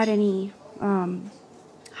you had any,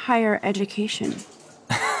 higher education.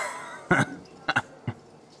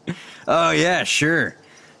 Oh, yeah, sure.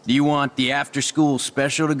 Do you want the after-school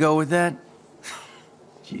special to go with that?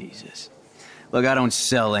 Jesus. Look, I don't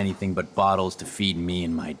sell anything but bottles to feed me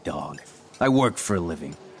and my dog. I work for a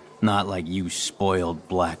living. Not like you spoiled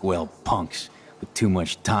Blackwell punks with too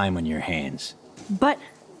much time on your hands. But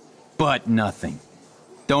nothing.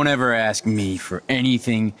 Don't ever ask me for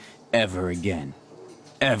anything ever again.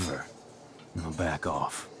 Ever. Now back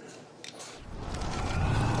off.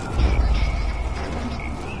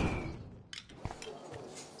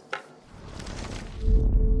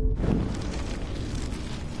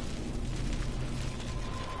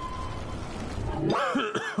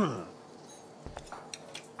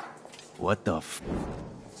 What the f...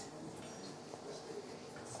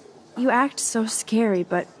 You act so scary,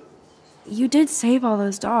 but you did save all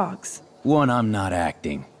those dogs. One, I'm not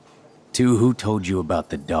acting. Two, who told you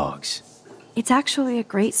about the dogs? It's actually a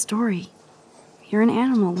great story. You're an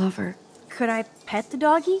animal lover. Could I pet the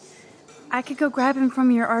doggy? I could go grab him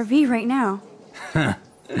from your RV right now.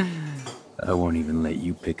 I won't even let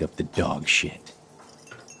you pick up the dog shit.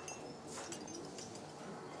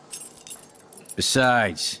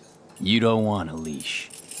 Besides, you don't want a leash.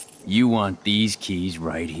 You want these keys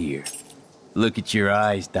right here. Look at your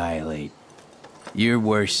eyes dilate. You're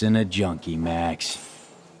worse than a junkie, Max.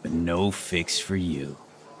 But no fix for you.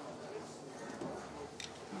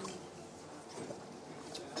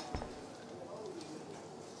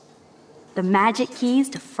 The magic keys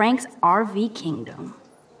to Frank's RV kingdom.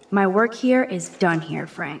 My work here is done here,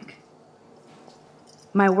 Frank.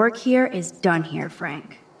 My work here is done here,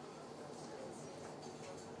 Frank.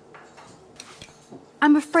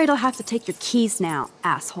 I'm afraid I'll have to take your keys now,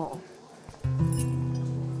 asshole.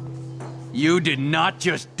 You did not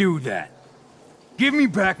just do that. Give me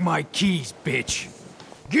back my keys, bitch.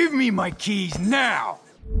 Give me my keys now!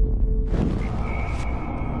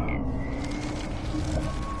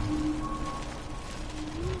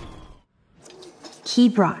 Key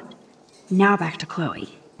brought. Now back to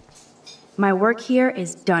Chloe. My work here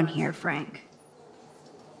is done here, Frank.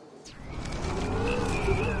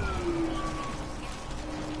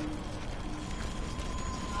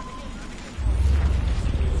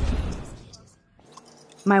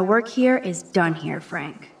 My work here is done here,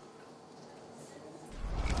 Frank.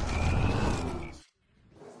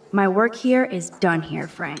 My work here is done here,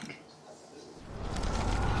 Frank.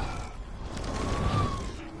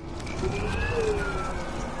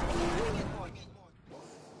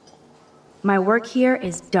 My work here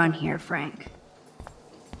is done here, Frank.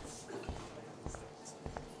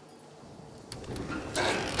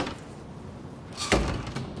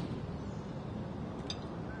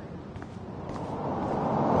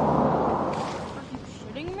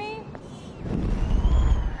 Shitting me?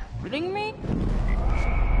 Shitting me?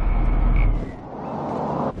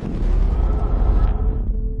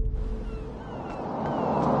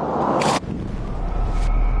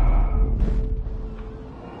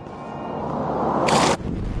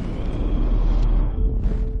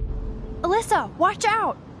 Alyssa, watch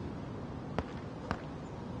out!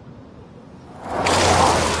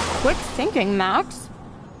 Quick thinking, Max.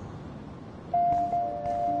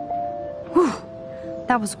 Whew.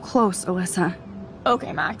 That was close, Alyssa.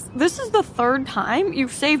 Okay, Max, this is the third time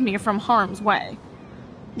you've saved me from harm's way.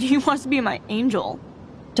 You must be my angel.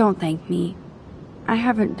 Don't thank me. I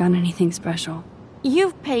haven't done anything special.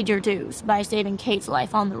 You've paid your dues by saving Kate's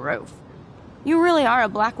life on the roof. You really are a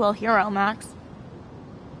Blackwell hero, Max.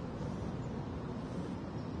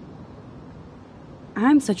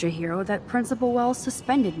 I'm such a hero that Principal Wells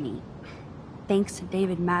suspended me. Thanks to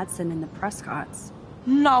David Madsen and the Prescotts.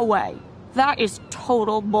 No way. That is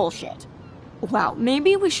total bullshit. Wow,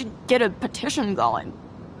 maybe we should get a petition going.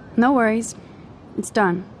 No worries. It's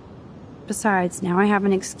done. Besides, now I have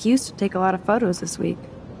an excuse to take a lot of photos this week.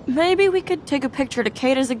 Maybe we could take a picture to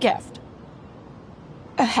Kate as a gift.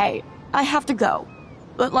 Hey, I have to go.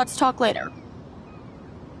 But let's talk later.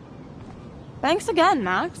 Thanks again,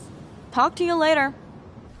 Max. Talk to you later.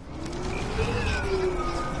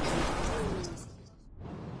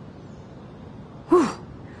 Whew.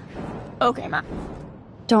 Okay, Max.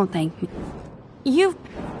 Don't thank me. You've...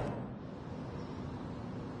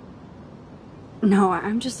 No,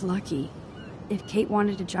 I'm just lucky. If Kate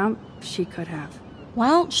wanted to jump, she could have.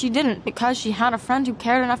 Well, she didn't because she had a friend who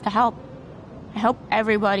cared enough to help. I hope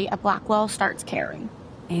everybody at Blackwell starts caring.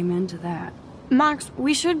 Amen to that. Max,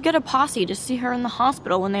 we should get a posse to see her in the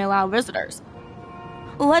hospital when they allow visitors.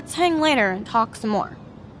 Let's hang later and talk some more.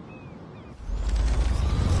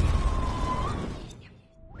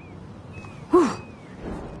 Whew.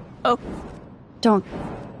 Oh. Don't.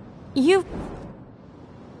 You...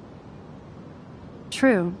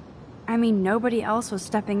 True. I mean, nobody else was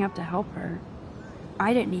stepping up to help her.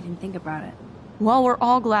 I didn't even think about it. Well, we're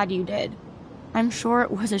all glad you did. I'm sure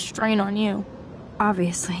it was a strain on you.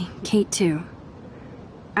 Obviously. Kate, too.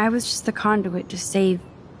 I was just the conduit to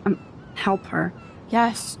help her.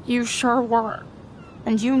 Yes, you sure were.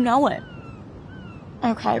 And you know it.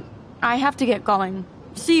 Okay, I have to get going.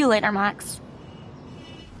 See you later, Max.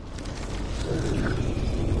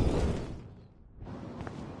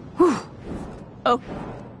 Whew. Oh.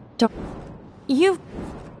 Don't. You...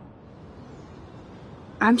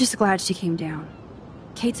 I'm just glad she came down.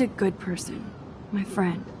 Kate's a good person. My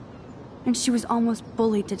friend. And she was almost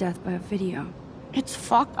bullied to death by a video. It's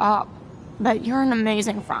fucked up. But you're an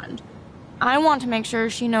amazing friend. I want to make sure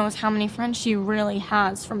she knows how many friends she really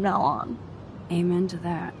has from now on. Amen to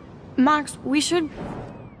that. Max, we should...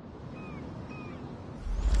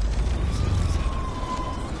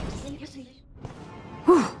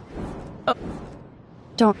 Whew. Oh.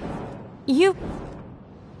 Don't. You...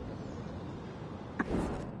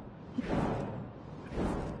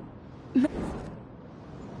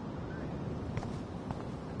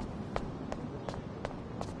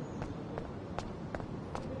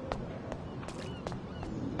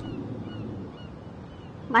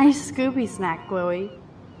 Nice Scooby snack, Chloe.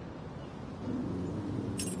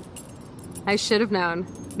 I should have known.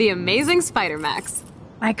 The amazing Spider Max.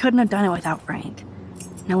 I couldn't have done it without Frank.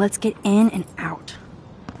 Now let's get in and out.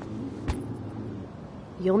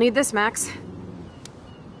 You'll need this, Max.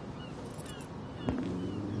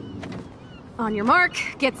 On your mark,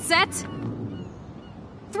 get set.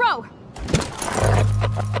 Throw!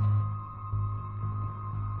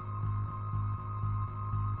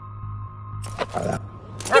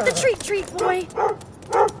 Get the treat, boy!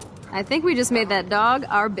 I think we just made that dog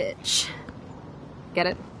our bitch. Get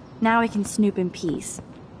it? Now we can snoop in peace.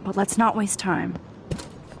 But let's not waste time.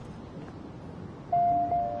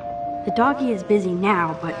 The doggy is busy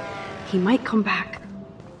now, but he might come back.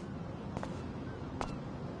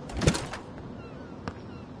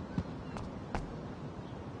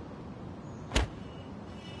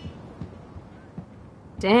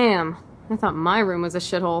 Damn, I thought my room was a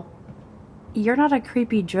shithole. You're not a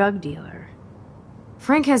creepy drug dealer.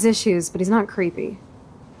 Frank has issues, but he's not creepy.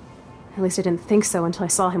 At least I didn't think so until I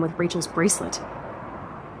saw him with Rachel's bracelet.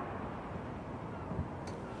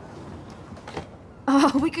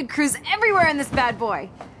 Oh, we could cruise everywhere in this bad boy.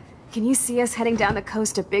 Can you see us heading down the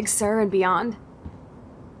coast to Big Sur and beyond?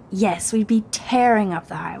 Yes, we'd be tearing up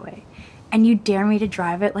the highway. And you dare me to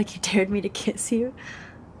drive it like you dared me to kiss you?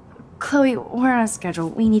 Chloe, we're on a schedule.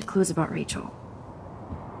 We need clues about Rachel.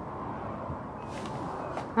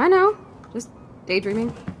 I know. Just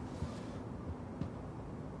daydreaming.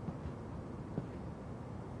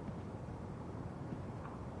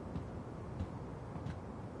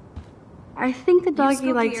 I think the You doggy scope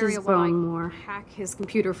the likes his area while I bone more. Hack his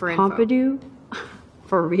computer for info. Pompidou?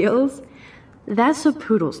 For reals? That's a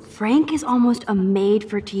poodle's. Frank is almost a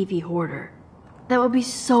made-for-TV hoarder. That would be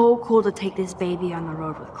so cool to take this baby on the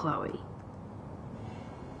road with Chloe.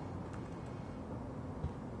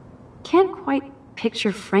 Can't quite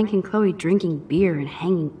picture Frank and Chloe drinking beer and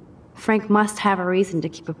hanging. Frank must have a reason to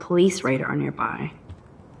keep a police radar nearby.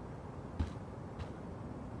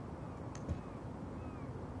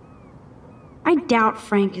 I doubt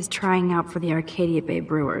Frank is trying out for the Arcadia Bay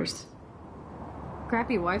Brewers.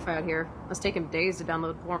 Crappy Wi-Fi out here. Must take him days to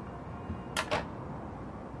download the form.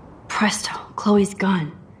 Presto, Chloe's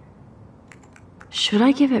gun. Should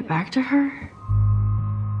I give it back to her?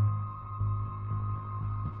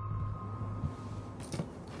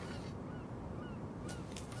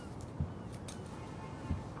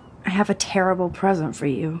 I have a terrible present for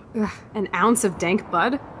you. Ugh, an ounce of dank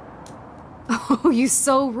bud? Oh, you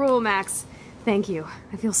so rule, Max. Thank you.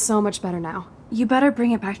 I feel so much better now. You better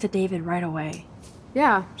bring it back to David right away.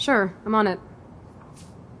 Yeah, sure. I'm on it.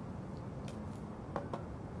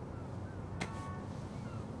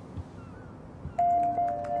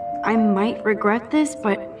 I might regret this,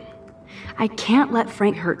 but I can't let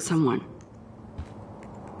Frank hurt someone.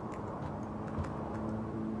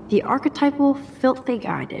 The archetypal filthy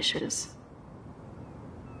guy dishes.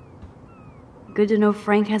 Good to know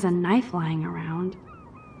Frank has a knife lying around.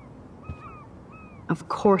 Of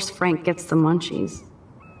course Frank gets the munchies.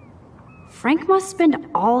 Frank must spend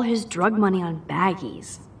all his drug money on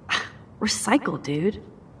baggies. Recycle, dude.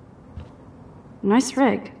 Nice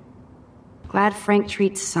rig. Glad Frank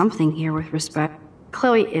treats something here with respect.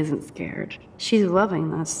 Chloe isn't scared. She's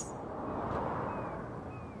loving this.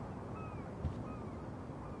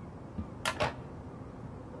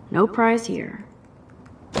 No prize here.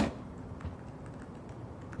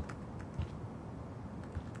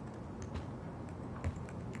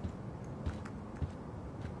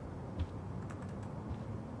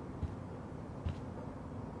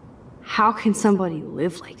 How can somebody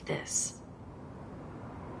live like this?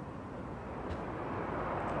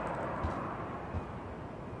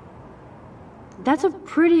 That's a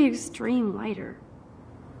pretty extreme lighter.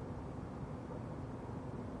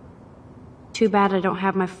 Too bad I don't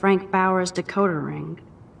have my Frank Bowers decoder ring.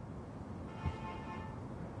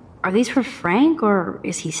 Are these for Frank, or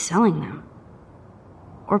is he selling them?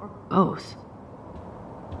 Or both?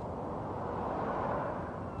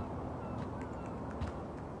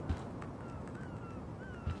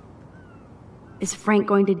 Is Frank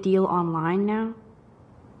going to deal online now?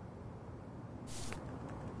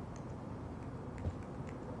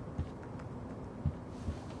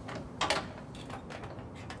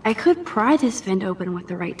 I could pry this vent open with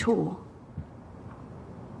the right tool.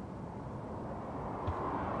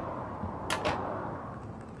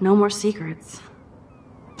 No more secrets.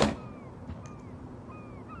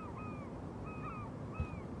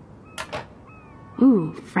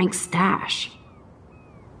 Ooh, Frank's stash.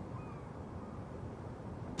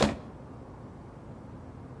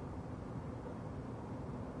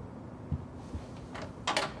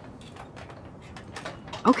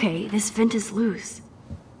 Okay, this vent is loose.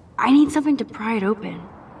 I need something to pry it open.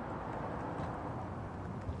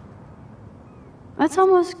 That's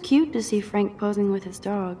almost cute to see Frank posing with his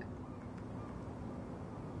dog.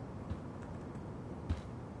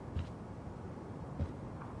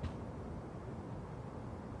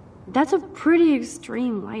 That's a pretty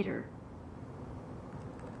extreme lighter.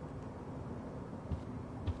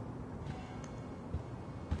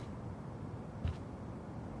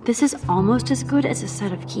 This is almost as good as a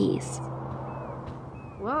set of keys.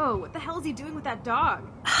 Whoa, what the hell is he doing with that dog?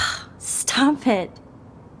 Stop it.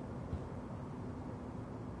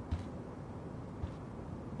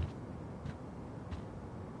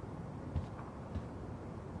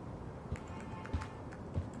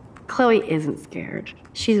 Chloe isn't scared.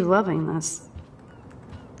 She's loving this.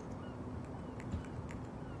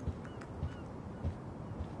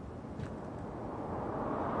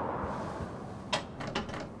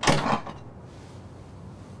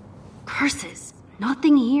 Curses!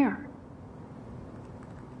 Nothing here.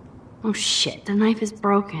 Oh shit, the knife is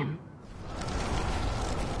broken.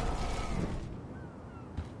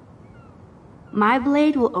 My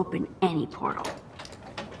blade will open any portal.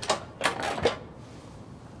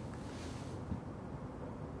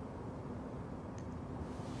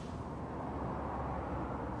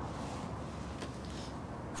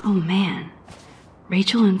 Oh man,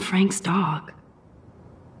 Rachel and Frank's dog.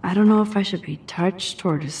 I don't know if I should be touched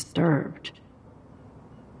or disturbed.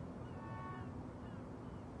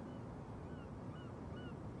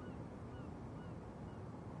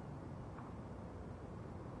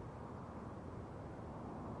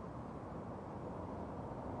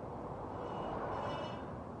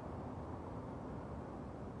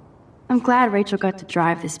 I'm glad Rachel got to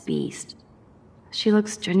drive this beast. She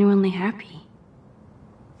looks genuinely happy.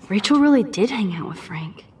 Rachel really did hang out with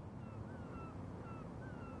Frank.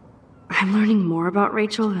 I'm learning more about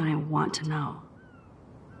Rachel than I want to know.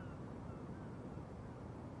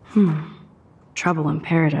 Trouble in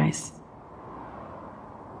paradise.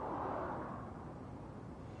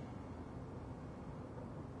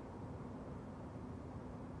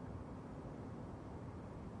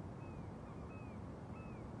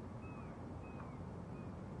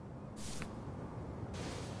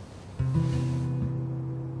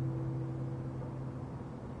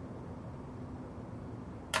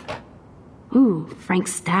 Ooh,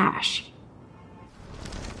 Frank's stash.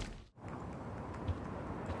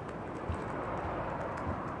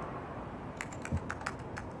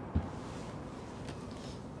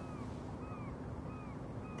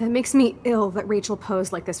 That makes me ill that Rachel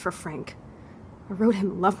posed like this for Frank. I wrote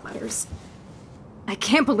him love letters. I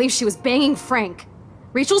can't believe she was banging Frank.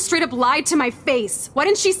 Rachel straight up lied to my face. Why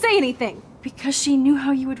didn't she say anything? Because she knew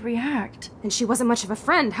how you would react. And she wasn't much of a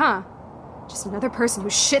friend, huh? Just another person who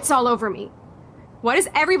shits all over me. Why does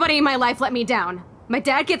everybody in my life let me down? My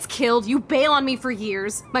dad gets killed, you bail on me for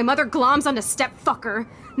years, my mother gloms onto stepfucker,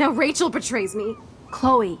 now Rachel betrays me.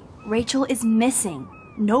 Chloe, Rachel is missing.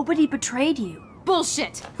 Nobody betrayed you.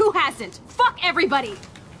 Bullshit! Who hasn't? Fuck everybody!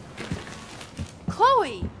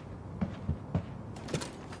 Chloe!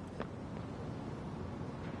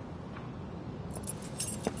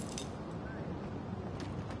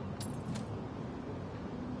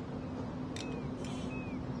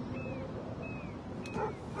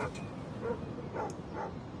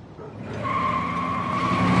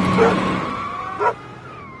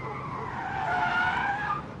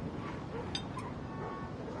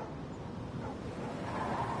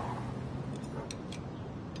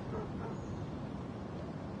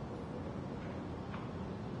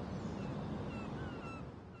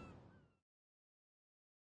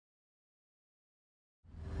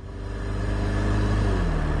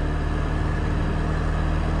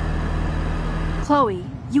 Chloe,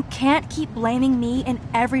 you can't keep blaming me and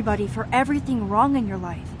everybody for everything wrong in your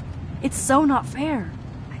life. It's so not fair.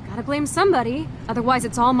 I gotta blame somebody, otherwise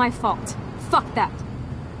it's all my fault. Fuck that.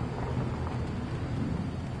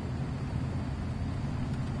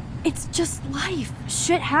 It's just life.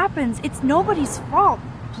 Shit happens. It's nobody's fault.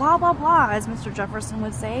 Blah, blah, blah, as Mr. Jefferson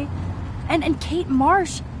would say. And Kate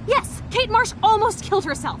Marsh. Yes, Kate Marsh almost killed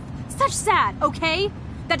herself. Such sad, okay?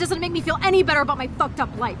 That doesn't make me feel any better about my fucked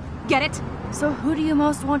up life. Get it? So who do you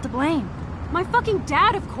most want to blame? My fucking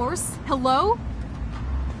dad, of course. Hello?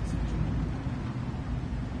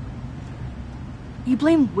 You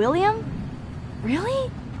blame William?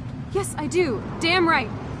 Really? Yes, I do. Damn right.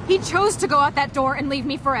 He chose to go out that door and leave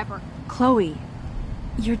me forever. Chloe,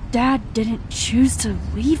 your dad didn't choose to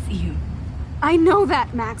leave you. I know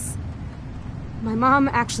that, Max. My mom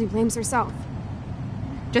actually blames herself.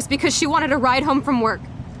 Just because she wanted a ride home from work.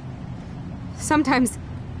 Sometimes,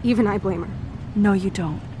 even I blame her. No, you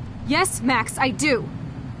don't. Yes, Max, I do.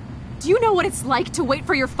 Do you know what it's like to wait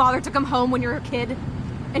for your father to come home when you're a kid?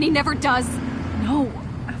 And he never does? No,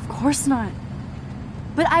 of course not.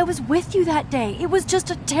 But I was with you that day. It was just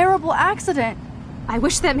a terrible accident. I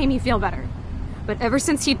wish that made me feel better. But ever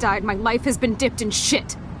since he died, my life has been dipped in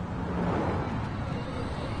shit.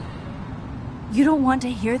 You don't want to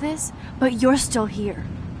hear this, but you're still here.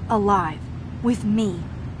 Alive. With me.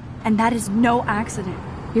 And that is no accident.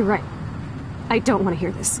 You're right. I don't want to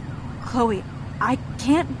hear this. Chloe, I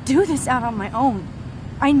can't do this out on my own.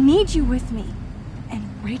 I need you with me. And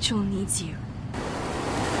Rachel needs you.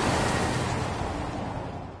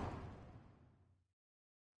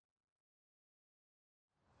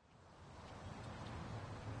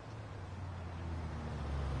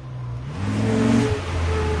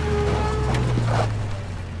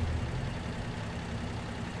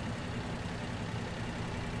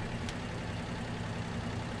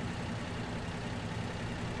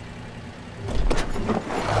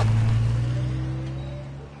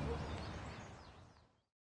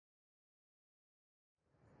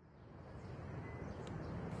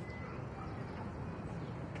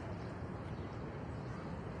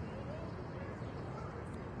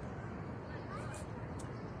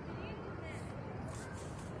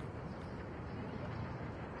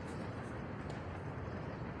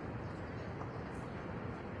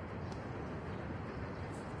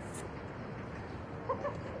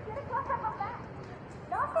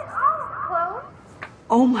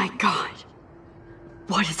 Oh my god.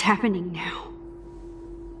 What is happening now?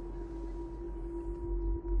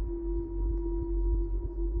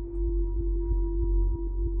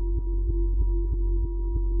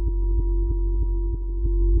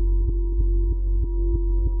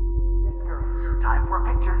 Time for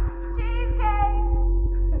a picture.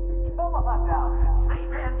 Cheesecake! Come on now. Say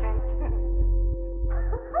pancake.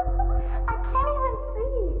 I can't even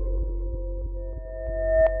see.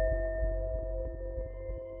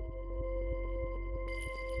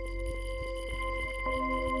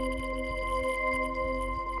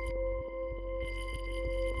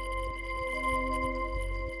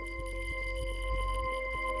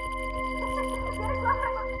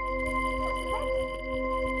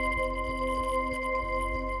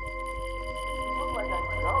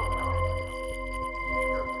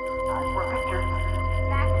 Time for a picture.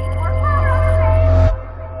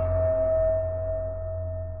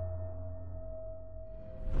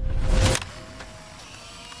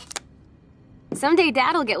 Someday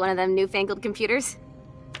Dad'll get one of them newfangled computers.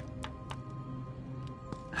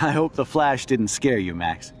 I hope the flash didn't scare you,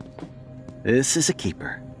 Max. This is a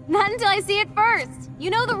keeper. Not until I see it first. You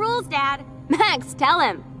know the rules, Dad. Max, tell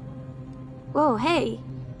him. Whoa, hey.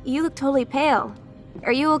 You look totally pale.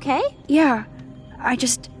 Are you okay? Yeah, I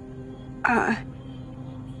just...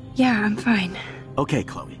 Yeah, I'm fine. Okay,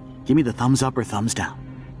 Chloe. Give me the thumbs up or thumbs down.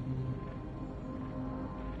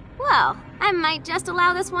 Well, I might just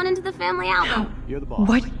allow this one into the family album. You're the boss.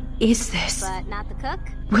 What is this? But not the cook.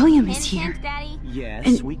 William is Hint, here. hint, Daddy. Yes,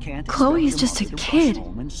 And we can't Chloe expect is your just a mother to kid. rush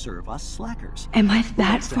home and serve us slackers. Am I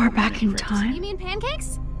that What's the far name back of in the crepes? time? You mean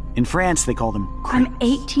pancakes? In France, they call them I'm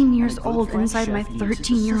crepes. 18 years And good old French inside my chef needs his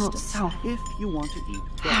 13-year-old assistance self. If you want to eat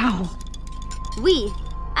How?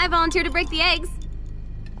 I volunteer to break the eggs.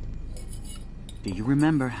 Do you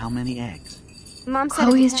remember how many eggs? Mom said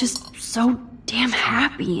Chloe it is just so damn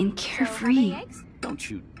happy and carefree. Don't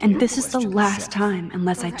you And dare this is the question last chef. time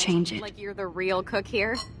unless I change it. Like you're the real cook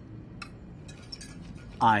here.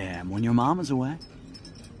 I am when your mom is away.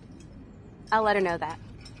 I'll let her know that.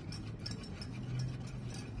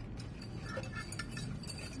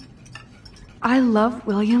 I love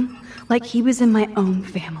William like he was in my own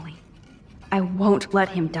family. I won't let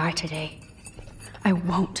him die today. I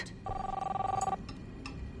won't.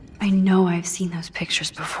 I know I've seen those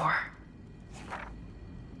pictures before.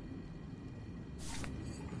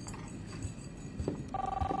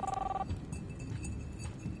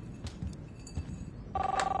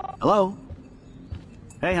 Hello?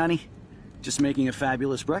 Hey, honey. Just making a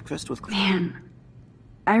fabulous breakfast with... Man,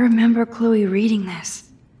 I remember Chloe reading this.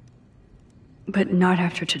 But not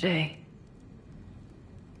after today.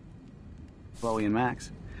 Chloe and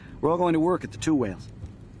Max. We're all going to work at the Two Whales.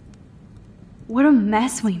 What a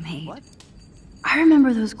mess we made. What? I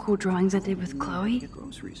remember those cool drawings I did with Chloe. Get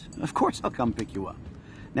groceries. Of course I'll come pick you up.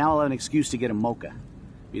 Now I'll have an excuse to get a mocha.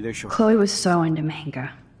 Be there shortly. Chloe was so into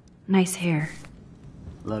manga. Nice hair.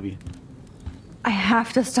 Love you. I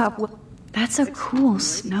have to stop. That's a cool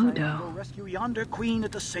snow dough. Rescue yonder queen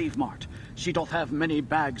at the Save Mart. She doth have many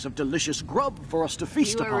bags of delicious grub for us to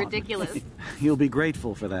feast You are upon. ridiculous. You'll be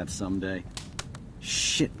grateful for that someday.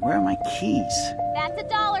 Shit, where are my keys? That's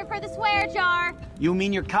 $1 for the swear jar. You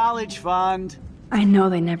mean your college fund? I know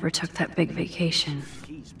they never took that big vacation.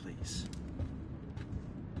 Keys, please.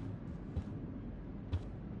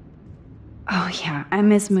 Oh yeah, I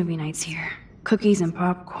miss movie nights here. Cookies and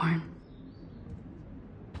popcorn.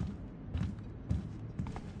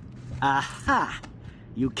 Aha!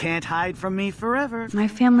 You can't hide from me forever. My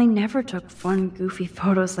family never took fun, goofy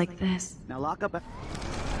photos like this. Now lock up.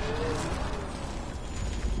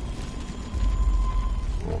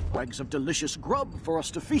 Bags of delicious grub for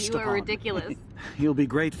us to feast You upon. are ridiculous. You'll be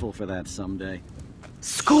grateful for that someday.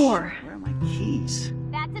 Score! Where are my keys?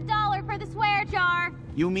 That's $1 for the swear jar.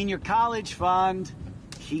 You mean your college fund?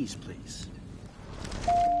 Keys, please.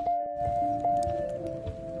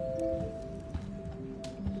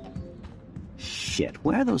 Shit,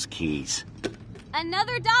 where are those keys?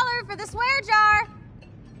 Another $1 for the swear jar.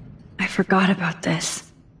 I forgot about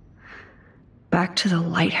this. Back to the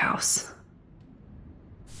lighthouse.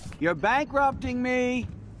 You're bankrupting me!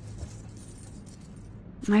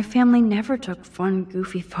 My family never took fun,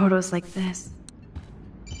 goofy photos like this.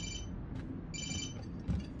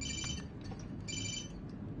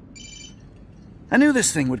 I knew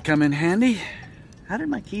this thing would come in handy. How did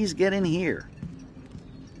my keys get in here?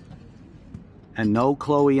 And no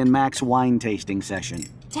Chloe and Max wine tasting session.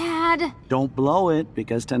 Dad. Don't blow it,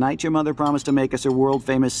 because tonight your mother promised to make us her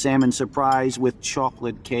world-famous salmon surprise with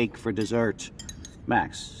chocolate cake for dessert.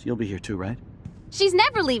 Max, you'll be here too, right? She's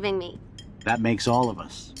never leaving me. That makes all of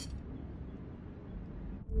us.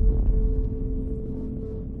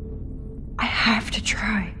 to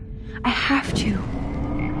try. I have to.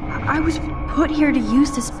 I was put here to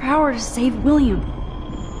use this power to save William.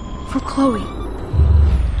 For Chloe.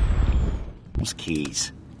 Those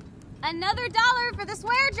keys. Another $1 for the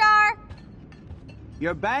swear jar!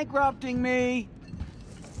 You're bankrupting me!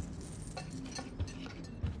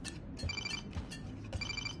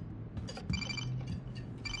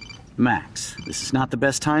 Max, this is not the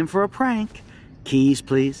best time for a prank. Keys,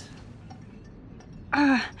 please.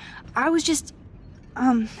 I was just...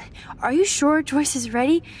 are you sure Joyce is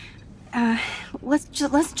ready? Let's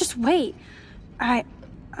just wait.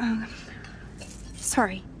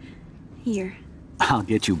 Sorry. Here. I'll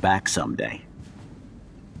get you back someday.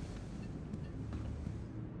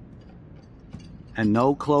 And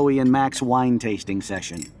no Chloe and Max wine tasting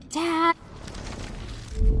session. Dad!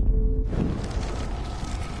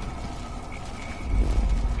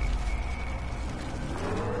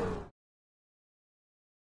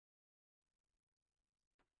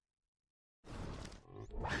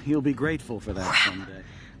 You'll be grateful for that someday.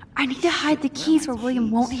 I need to hide the keys where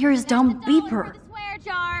William won't hear his dumb beeper. Swear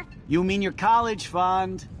jar! You mean your college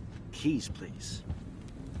fund? Keys, please.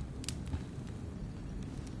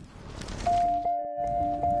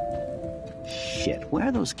 Shit, where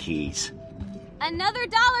are those keys? Another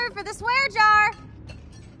 $1 for the swear jar!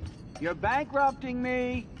 You're bankrupting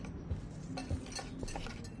me!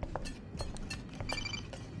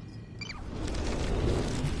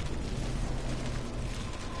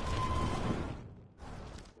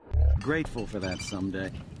 Grateful for that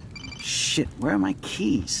someday. Shit, where are my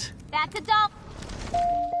keys? That's a $1.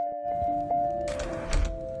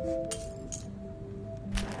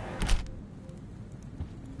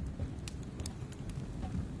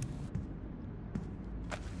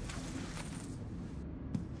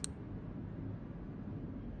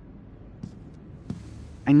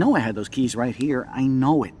 I know I had those keys right here. I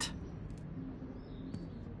know it.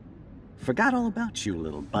 Forgot all about you,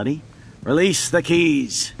 little buddy. Release the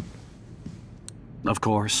keys. Of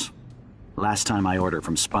course. Last time I ordered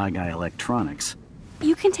from Spy Guy Electronics.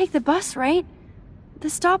 You can take the bus, right? The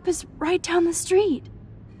stop is right down the street.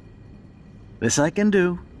 This I can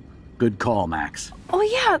do. Good call, Max. Oh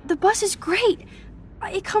yeah, the bus is great.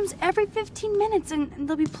 It comes every 15 minutes and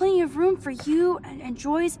there'll be plenty of room for you and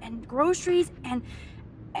Joyce and groceries and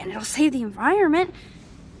it'll save the environment.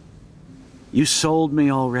 You sold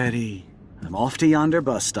me already. I'm off to yonder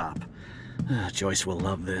bus stop. Joyce will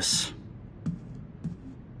love this.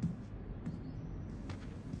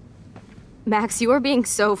 Max, you are being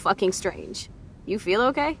so fucking strange. You feel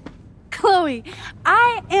okay? Chloe,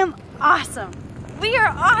 I am awesome. We are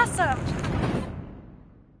awesome.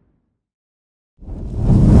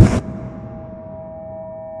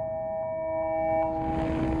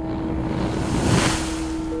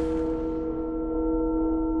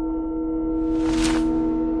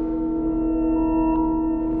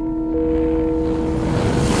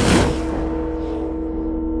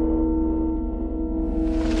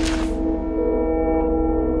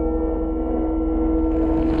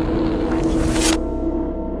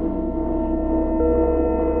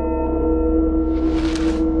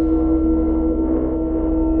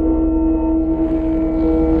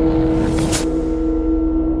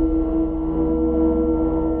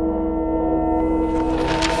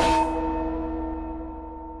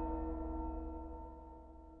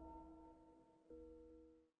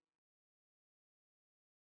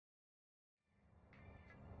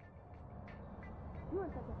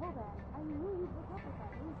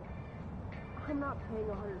 I'm not paying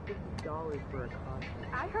 $150 for a concert.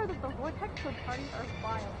 I heard that the Vortex Club parties are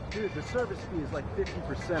wild. Dude, the service fee is like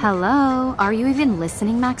 50%. Hello? Are you even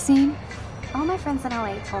listening, Maxine? All my friends in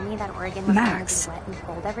LA told me that Oregon was Max. going to be wet and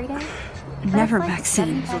cold every day. Never But it's like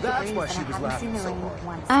Maxine. 75 So that's degrees why and she I was haven't laughing seen the so rain hard.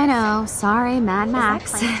 once. I know. Sorry, Mad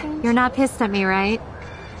Max. climate change? You're not pissed at me, right?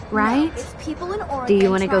 Right? It's people in Oregon. Do you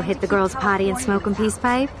want to go trying hit the keep girls' potty and California smoke a peace out.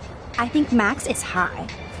 pipe? I think Max is high.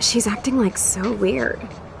 She's acting like so weird.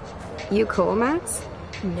 You cool, Max?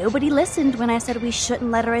 Nobody listened when I said we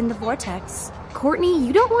shouldn't let her in the vortex. Courtney,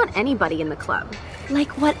 you don't want anybody in the club. Like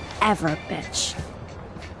whatever, bitch.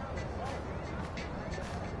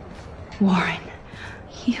 Warren,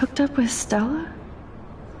 he hooked up with Stella?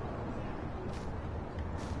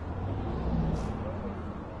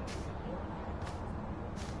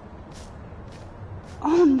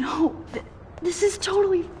 Oh no, this is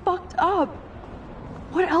totally fucked up.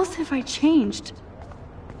 What else have I changed?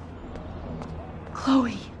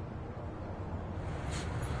 Chloe.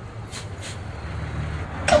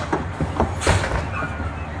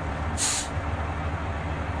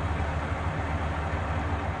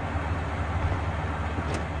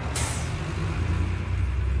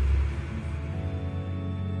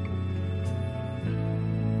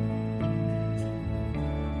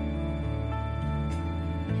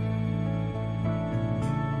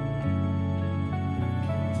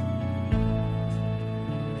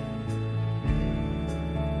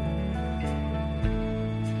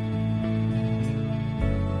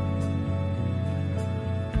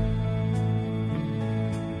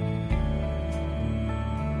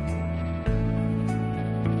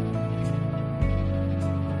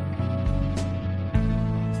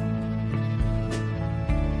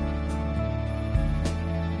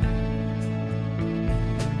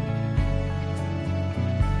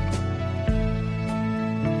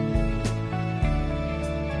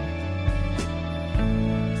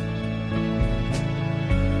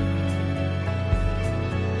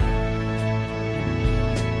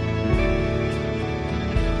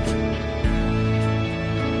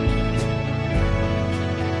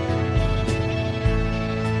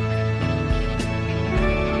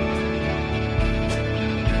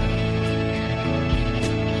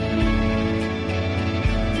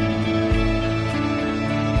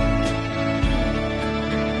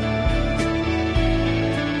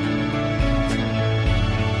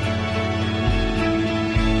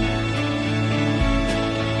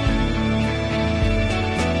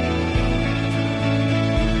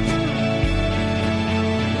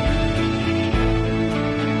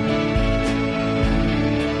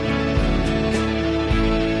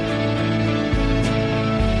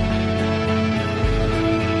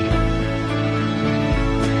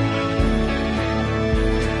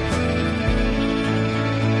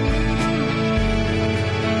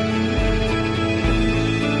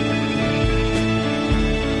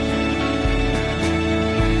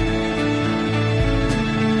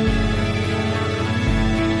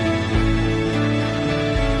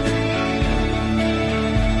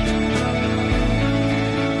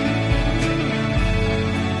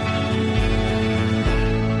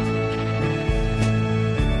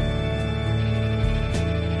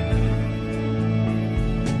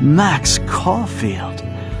 Max Caulfield.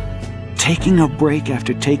 Taking a break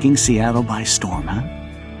after taking Seattle by storm, huh?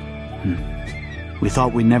 We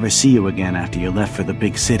thought we'd never see you again after you left for the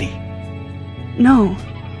big city. No.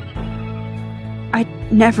 I'd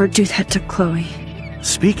never do that to Chloe.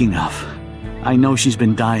 Speaking of, I know she's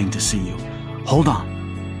been dying to see you. Hold on.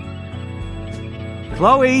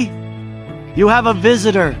 Chloe! You have a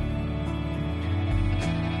visitor!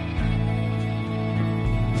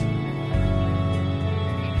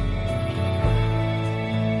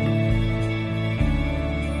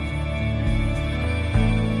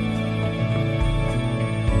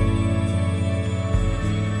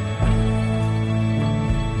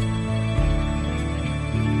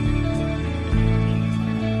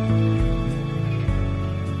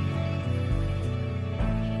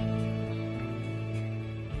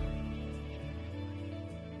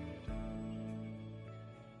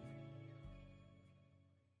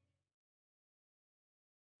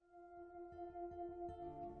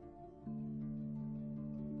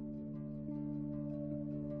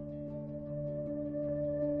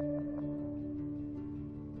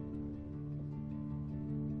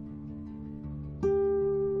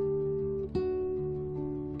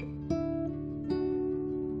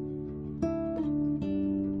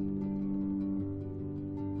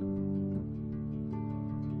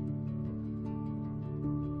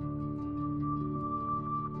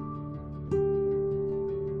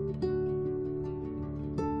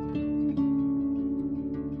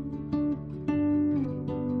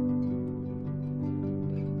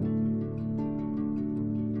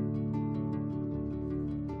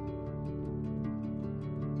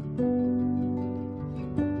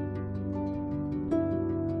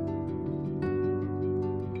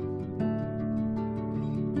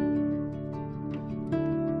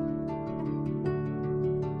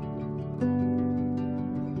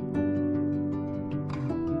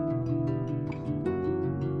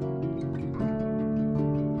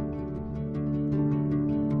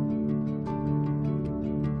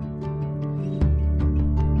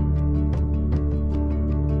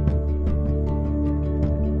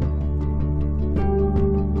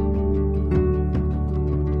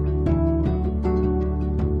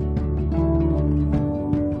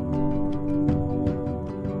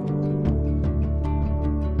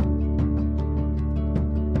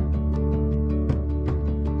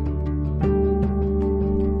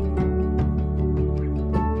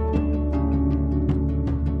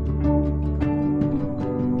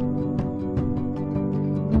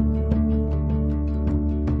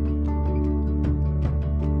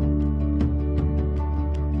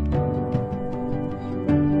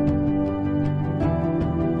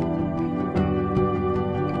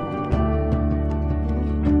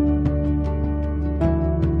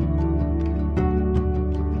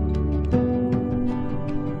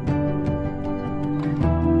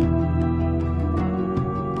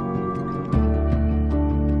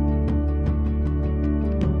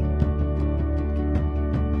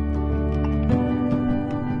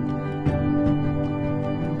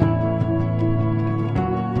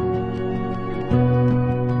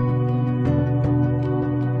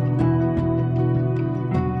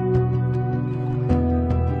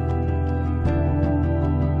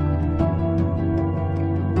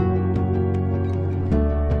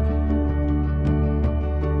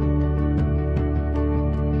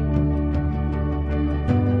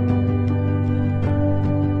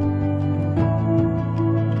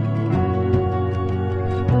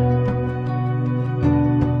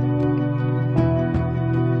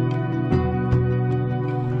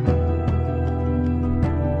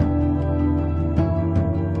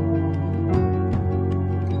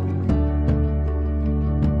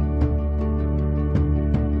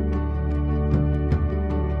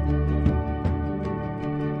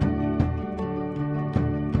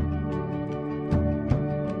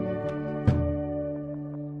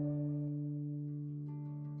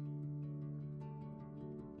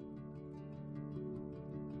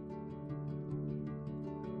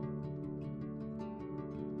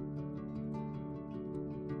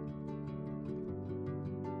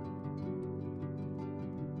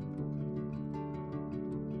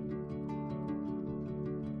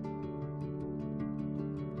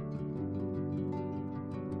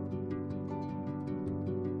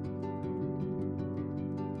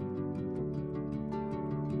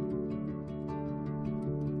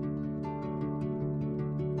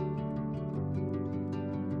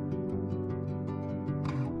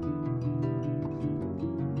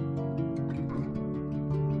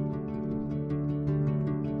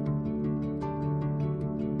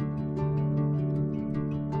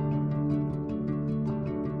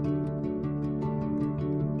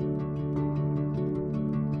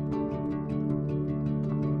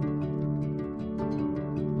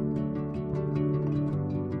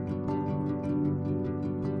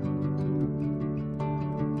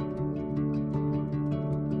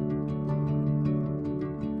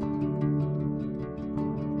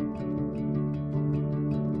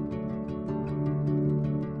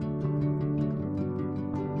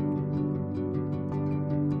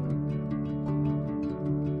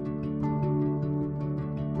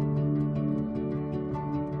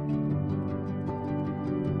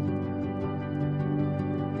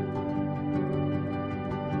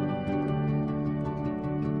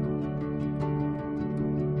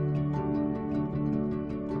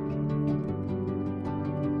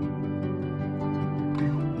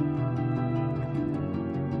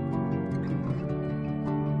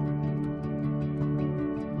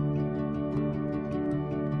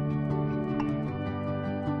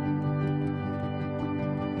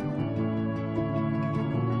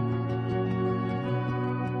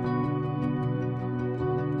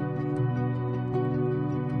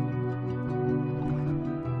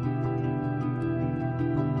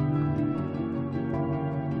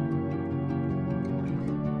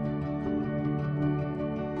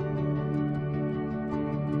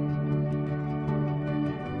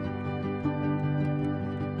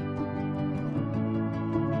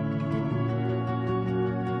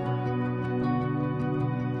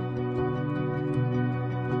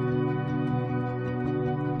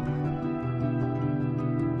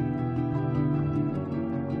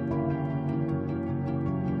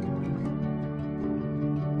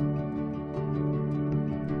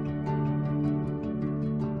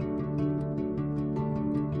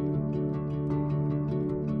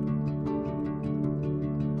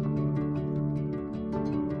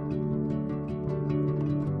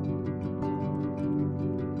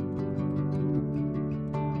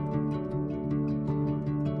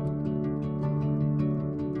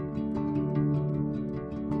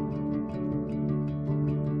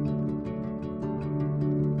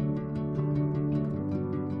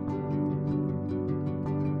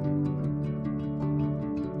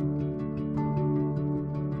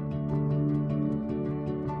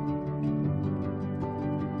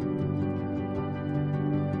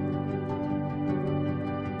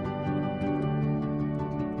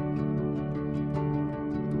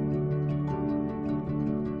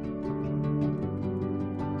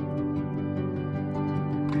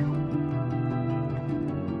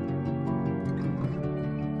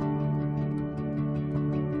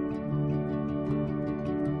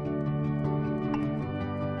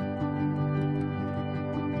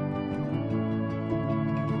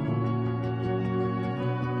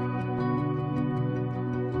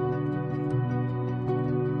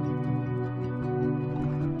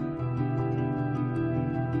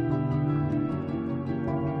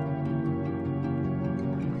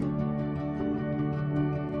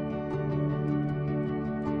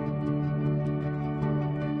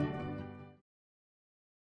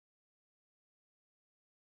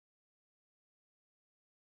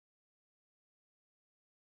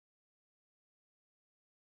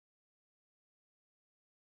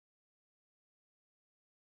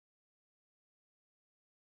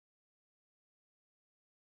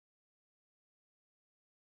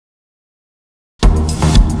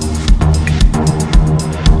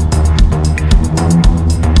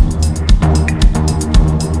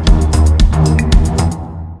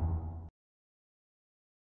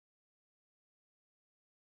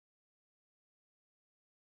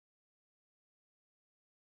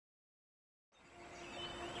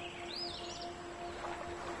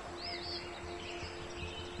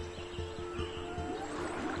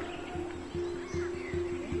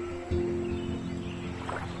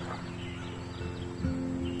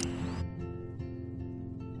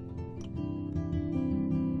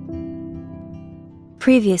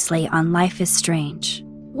 Previously on Life is Strange.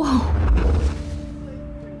 Whoa.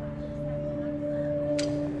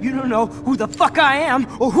 You don't know who the fuck I am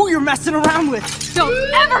or who you're messing around with. Don't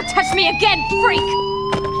ever touch me again, freak!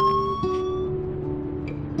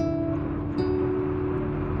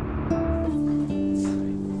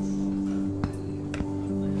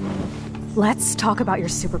 Let's talk about your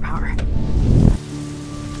superpower.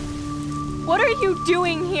 What are you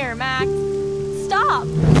doing here, Max? Stop!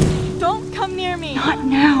 Don't come near me! Not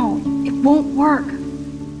now. It won't work.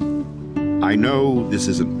 I know this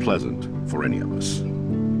isn't pleasant for any of us.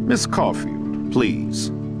 Miss Caulfield,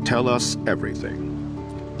 please, tell us everything.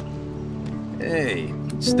 Hey,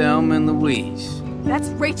 it's Thelma and Louise. That's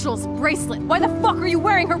Rachel's bracelet. Why the fuck are you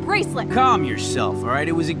wearing her bracelet? Calm yourself, all right?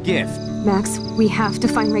 It was a gift. Max, we have to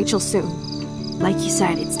find Rachel soon. Like you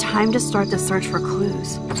said, it's time to start the search for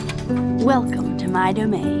clues. Welcome to my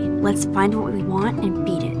domain. Let's find what we want and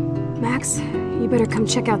beat it. Max, you better come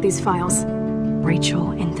check out these files.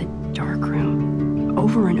 Rachel in the dark room.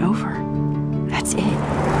 Over and over. That's it.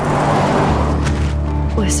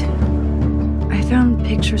 Listen, I found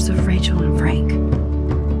pictures of Rachel and Frank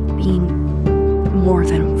being more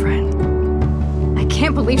than a friend. I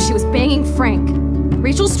can't believe she was banging Frank.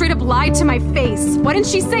 Rachel straight up lied to my face. Why didn't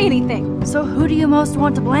she say anything? So who do you most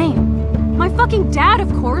want to blame? My fucking dad,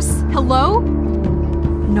 of course. Hello?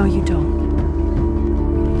 No, you don't.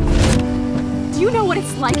 Do you know what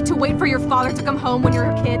it's like to wait for your father to come home when you're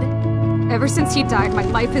a kid? Ever since he died, my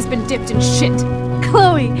life has been dipped in shit.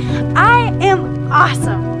 Chloe, I am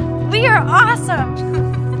awesome. We are awesome.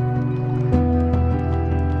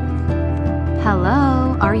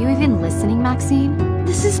 Hello? Are you even listening, Maxine?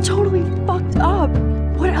 This is totally fucked up.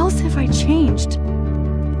 What else have I changed?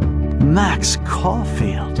 Max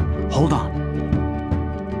Caulfield. Hold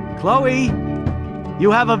on. Chloe, you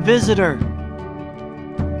have a visitor.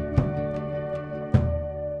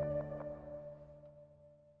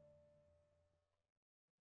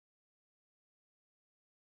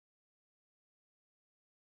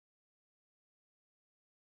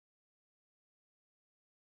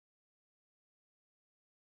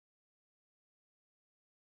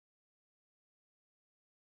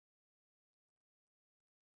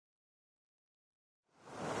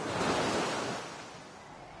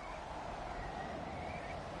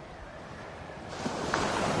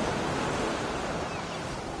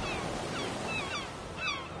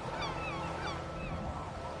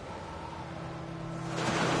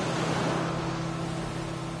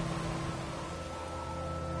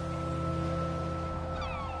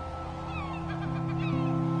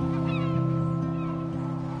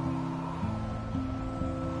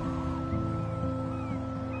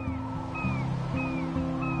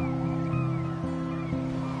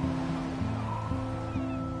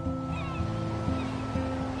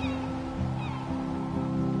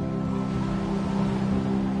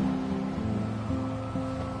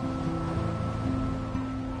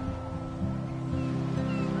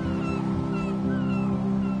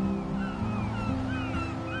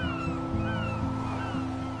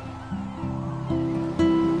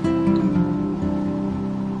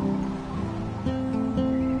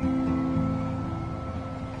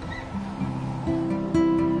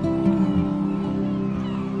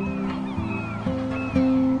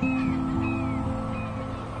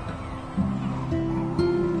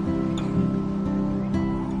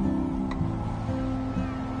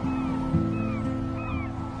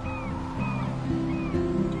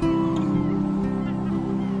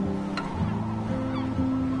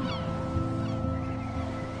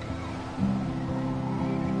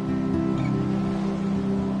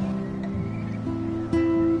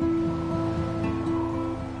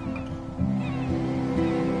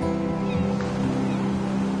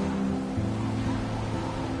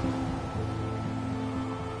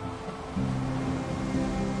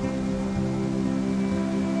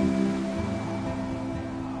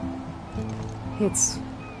 It's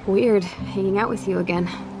weird hanging out with you again.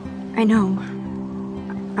 I know.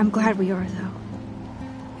 I'm glad we are, though.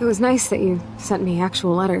 It was nice that you sent me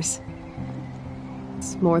actual letters.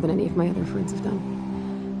 It's more than any of my other friends have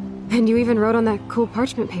done. And you even wrote on that cool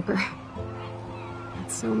parchment paper.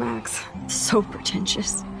 That's so Max. So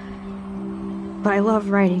pretentious. But I love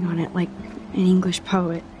writing on it like an English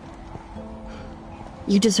poet.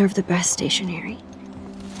 You deserve the best stationery.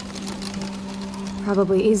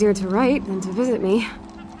 Probably easier to write than to visit me.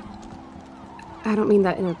 I don't mean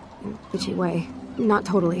that in a bitchy way. Not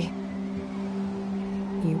totally.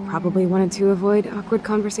 You probably wanted to avoid awkward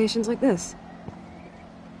conversations like this.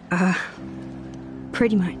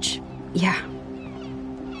 Pretty much, yeah.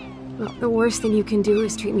 Well, the worst thing you can do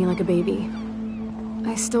is treat me like a baby.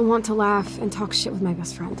 I still want to laugh and talk shit with my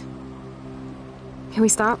best friend. Can we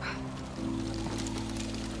stop?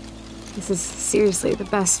 This is seriously the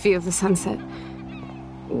best view of the sunset.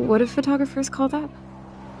 What do photographers call that?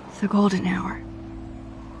 The golden hour.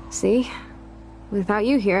 See? Without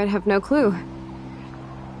you here, I'd have no clue.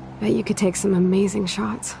 Bet you could take some amazing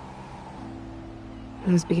shots.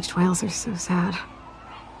 Those beached whales are so sad.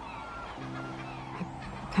 I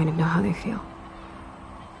kind of know how they feel.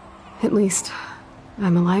 At least,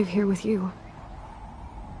 I'm alive here with you.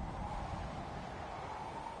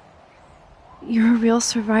 You're a real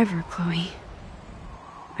survivor, Chloe.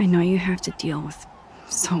 I know you have to deal with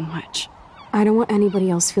so much. I don't want anybody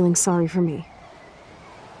else feeling sorry for me.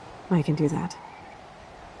 I can do that.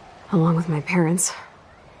 Along with my parents.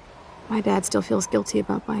 My dad still feels guilty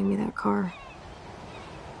about buying me that car.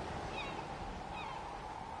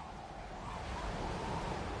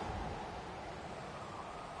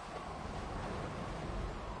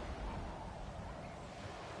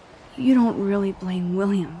 You don't really blame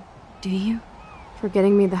William, do you? For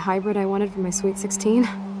getting me the hybrid I wanted for my Sweet 16?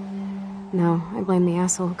 No, I blame the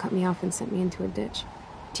asshole who cut me off and sent me into a ditch.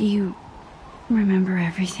 Do you remember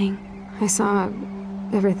everything? I saw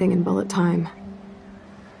everything in bullet time.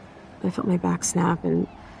 I felt my back snap and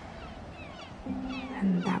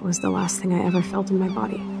that was the last thing I ever felt in my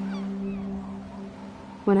body.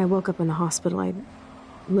 When I woke up in the hospital, I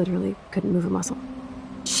literally couldn't move a muscle.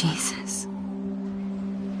 Jesus.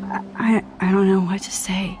 I don't know what to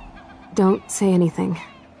say. Don't say anything.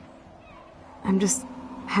 I'm just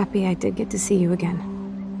happy I did get to see you again.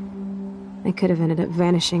 I could have ended up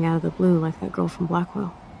vanishing out of the blue like that girl from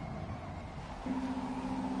Blackwell.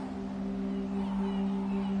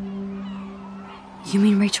 You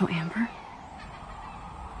mean Rachel Amber?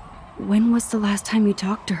 When was the last time you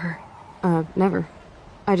talked to her? Never.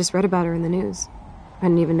 I just read about her in the news. I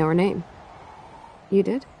didn't even know her name. You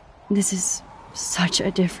did? This is such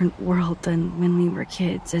a different world than when we were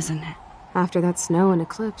kids, isn't it? After that snow and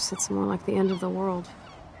eclipse, it's more like the end of the world.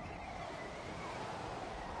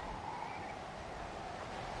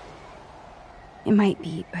 It might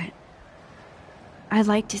be, but I'd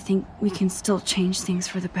like to think we can still change things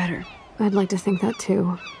for the better. I'd like to think that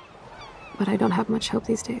too, but I don't have much hope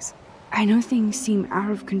these days. I know things seem out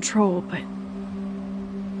of control, but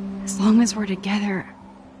as long as we're together,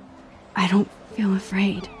 I don't feel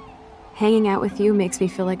afraid. Hanging out with you makes me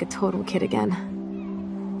feel like a total kid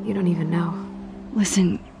again. You don't even know.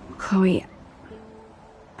 Listen, Chloe,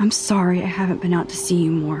 I'm sorry I haven't been out to see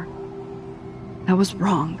you more. That was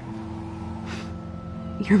wrong.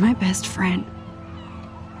 You're my best friend.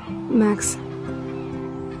 Max,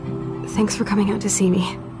 thanks for coming out to see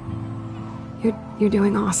me. You're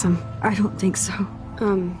doing awesome. I don't think so.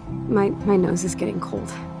 My nose is getting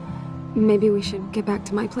cold. Maybe we should get back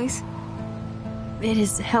to my place? It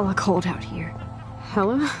is hella cold out here.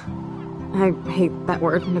 Hella? I hate that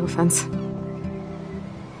word, no offense.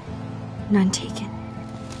 None taken.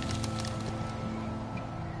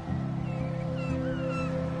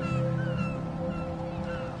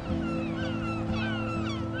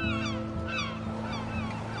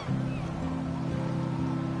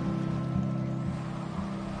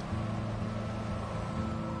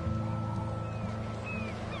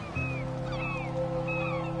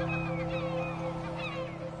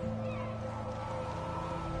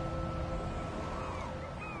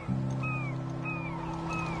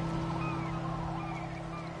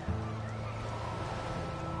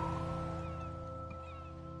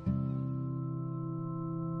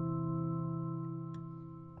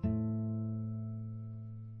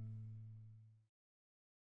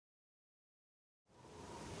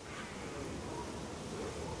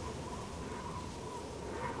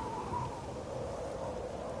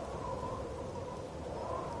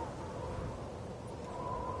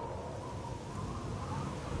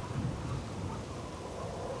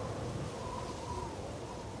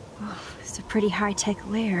 It's a pretty high-tech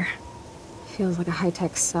lair. Feels like a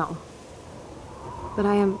high-tech cell. But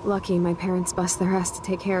I am lucky my parents bust their ass to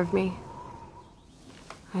take care of me.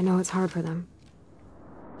 I know it's hard for them.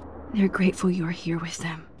 They're grateful you're here with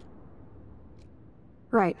them.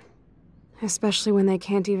 Right. Especially when they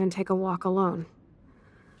can't even take a walk alone.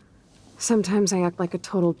 Sometimes I act like a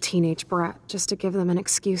total teenage brat just to give them an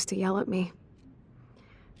excuse to yell at me.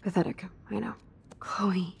 Pathetic, I know.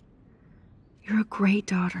 Chloe, you're a great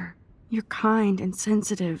daughter. You're kind and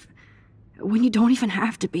sensitive, when you don't even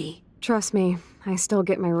have to be. Trust me, I still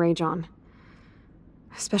get my rage on.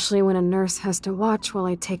 Especially when a nurse has to watch while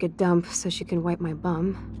I take a dump so she can wipe my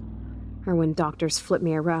bum. Or when doctors flip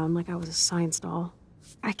me around like I was a science doll.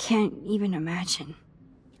 I can't even imagine.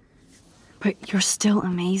 But you're still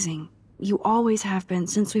amazing. You always have been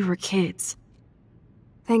since we were kids.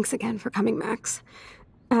 Thanks again for coming, Max.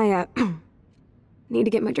 I, need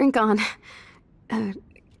to get my drink on.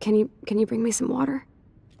 Can you bring me some water?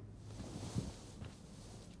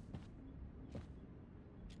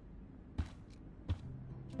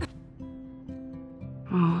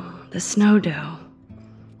 Oh, the snow dough.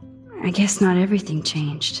 I guess not everything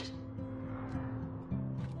changed.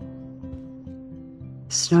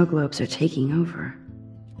 Snow globes are taking over.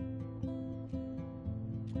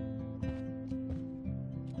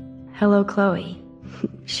 Hello, Chloe.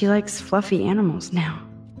 She likes fluffy animals now.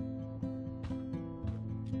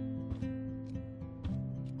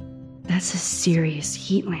 That's a serious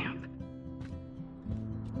heat lamp.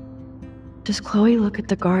 Does Chloe look at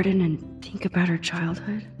the garden and think about her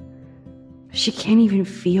childhood? She can't even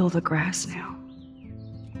feel the grass now.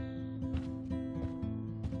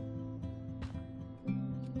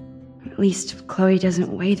 At least Chloe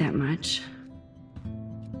doesn't weigh that much.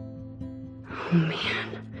 Oh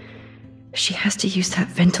man, she has to use that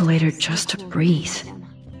ventilator just to breathe.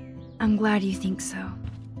 I'm glad you think so.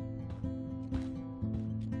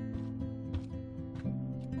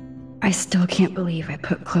 I still can't believe I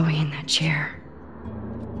put Chloe in that chair.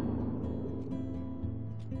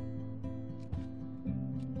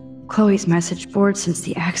 Chloe's message board since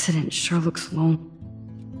the accident sure looks lonely.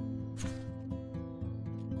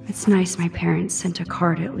 It's nice my parents sent a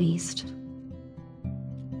card at least.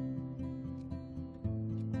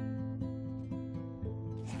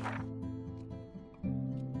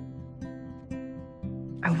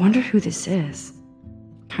 I wonder who this is.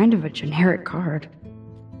 Kind of a generic card.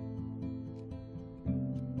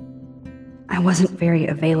 I wasn't very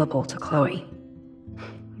available to Chloe.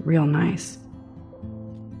 Real nice.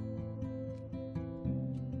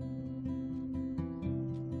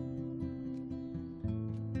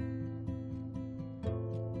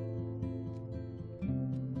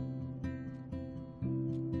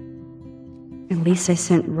 At least I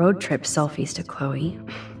sent road trip selfies to Chloe.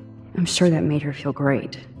 I'm sure that made her feel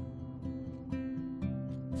great.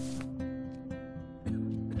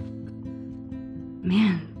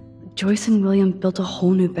 Man, Joyce and William built a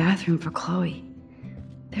whole new bathroom for Chloe.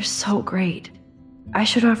 They're so great. I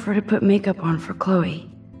should offer to put makeup on for Chloe.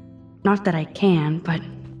 Not that I can, but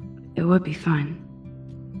it would be fun.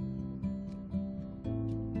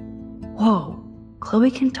 Whoa, Chloe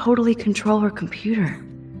can totally control her computer.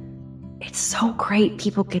 It's so great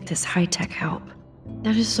people get this high-tech help.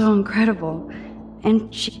 That is so incredible.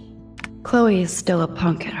 And Chloe is still a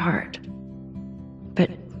punk at heart.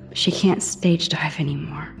 But she can't stage dive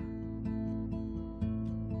anymore.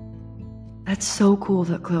 That's so cool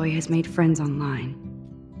that Chloe has made friends online.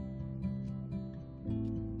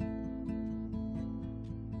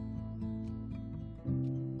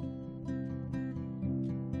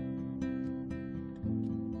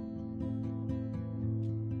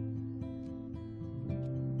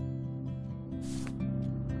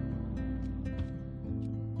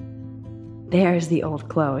 There's the old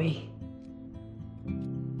Chloe.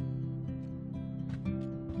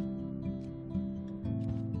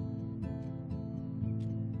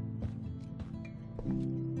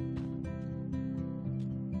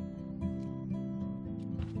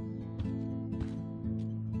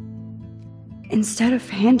 Instead of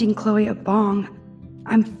handing Chloe a bong,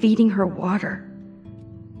 I'm feeding her water.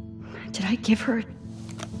 Did I give her a...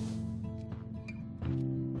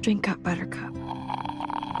 Drink up, Buttercup.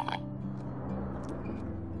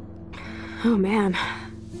 Oh man.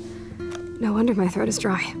 No wonder my throat is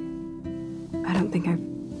dry. I don't think I've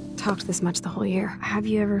talked this much the whole year. Have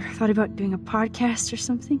you ever thought about doing a podcast or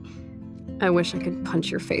something? I wish I could punch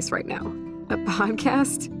your face right now. A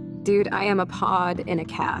podcast? Dude, I am a pod in a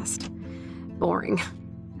cast. Boring.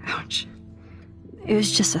 Ouch. It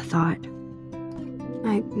was just a thought.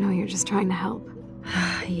 I know you're just trying to help.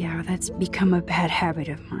 Yeah, that's become a bad habit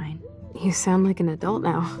of mine. You sound like an adult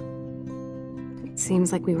now. It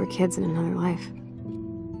seems like we were kids in another life.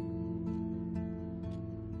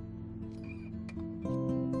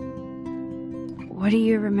 What do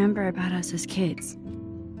you remember about us as kids?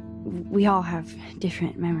 We all have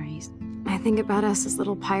different memories. I think about us as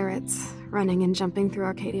little pirates, running and jumping through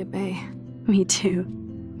Arcadia Bay. Me too.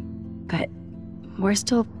 But we're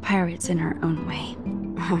still pirates in our own way.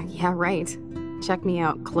 Yeah, right. Check me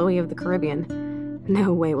out, Chloe of the Caribbean.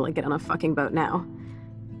 No way will I get on a fucking boat now.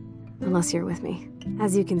 Unless you're with me.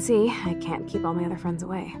 As you can see, I can't keep all my other friends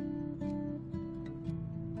away.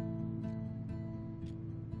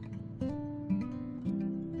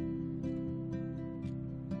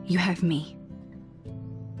 You have me.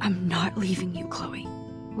 I'm not leaving you, Chloe.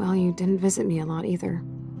 Well, you didn't visit me a lot either.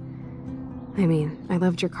 I mean, I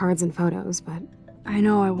loved your cards and photos, but... I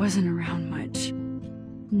know I wasn't around much.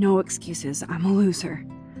 No excuses, I'm a loser.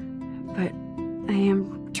 But I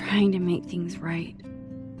am trying to make things right.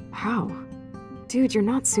 How? Dude, you're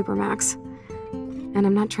not Supermax. And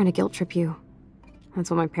I'm not trying to guilt trip you.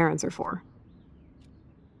 That's what my parents are for.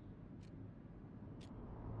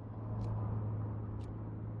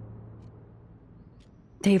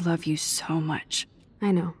 They love you so much.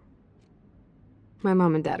 I know. My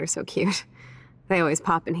mom and dad are so cute. They always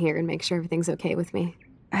pop in here and make sure everything's okay with me.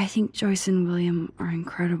 I think Joyce and William are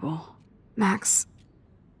incredible. Max,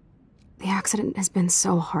 the accident has been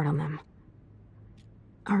so hard on them.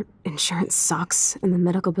 Our insurance sucks, and the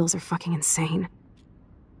medical bills are fucking insane.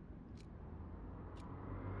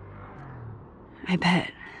 I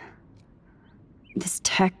bet. This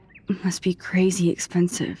tech must be crazy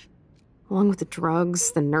expensive. Along with the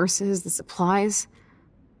drugs, the nurses, the supplies.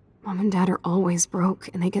 Mom and Dad are always broke,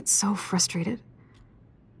 and they get so frustrated.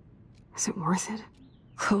 Is it worth it?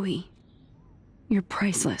 Chloe, you're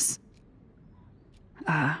priceless.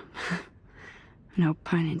 No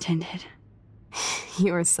pun intended.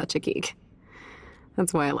 You are such a geek.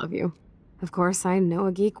 That's why I love you. Of course, I know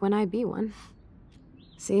a geek when I be one.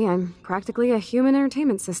 See, I'm practically a human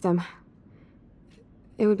entertainment system.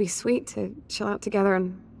 It would be sweet to chill out together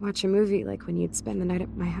and watch a movie like when you'd spend the night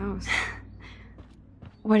at my house.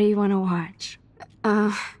 What do you want to watch?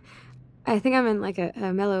 I think I'm in like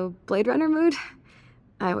a mellow Blade Runner mood.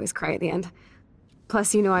 I always cry at the end.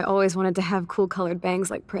 Plus, you know I always wanted to have cool colored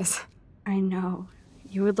bangs like Pris. I know.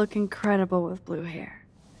 You would look incredible with blue hair.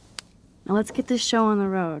 Now let's get this show on the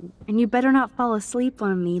road. And you better not fall asleep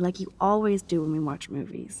on me like you always do when we watch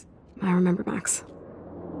movies. I remember, Max.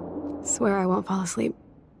 Swear I won't fall asleep.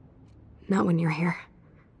 Not when you're here.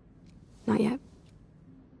 Not yet.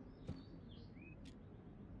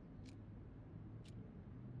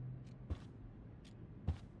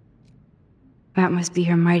 That must be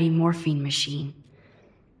her mighty morphine machine.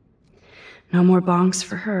 No more bongs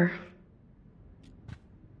for her.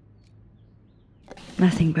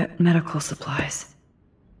 Nothing but medical supplies.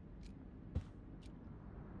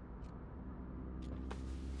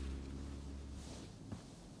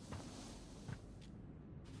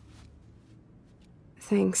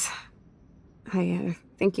 Thanks. I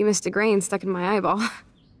think you missed a grain stuck in my eyeball.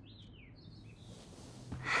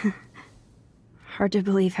 Hard to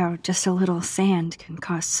believe how just a little sand can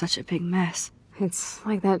cause such a big mess. It's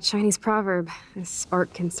like that Chinese proverb. A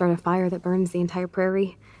spark can start a fire that burns the entire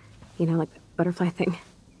prairie. You know, like the butterfly thing.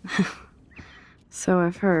 So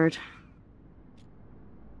I've heard.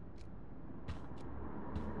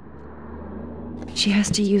 She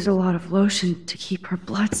has to use a lot of lotion to keep her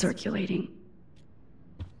blood circulating.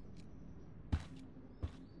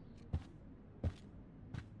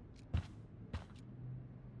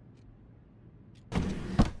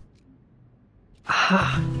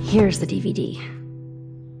 Ah, here's the DVD.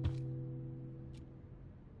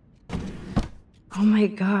 Oh my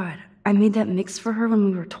god, I made that mix for her when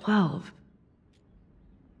we were 12.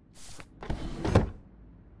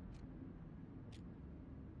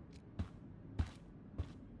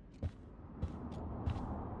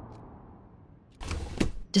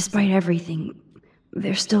 Despite everything,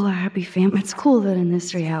 they're still a happy family. It's cool that in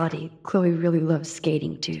this reality, Chloe really loves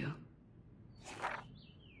skating too.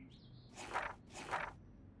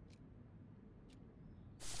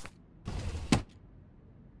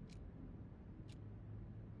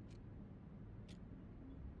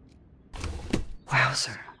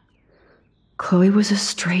 Wowzer. Chloe was a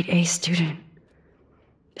straight A student.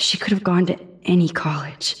 She could have gone to any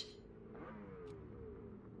college.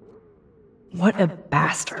 What a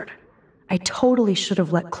bastard. I totally should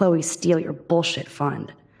have let Chloe steal your bullshit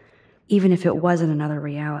fund, even if it wasn't another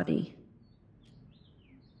reality.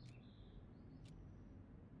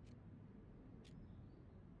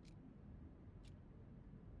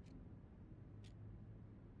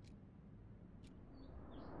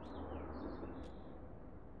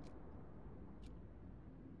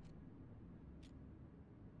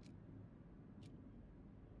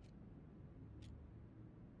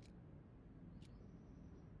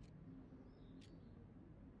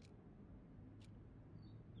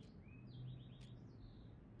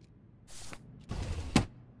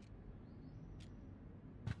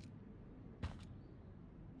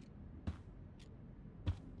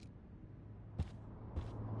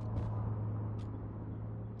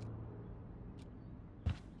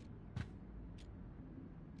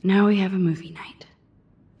 Now we have a movie night.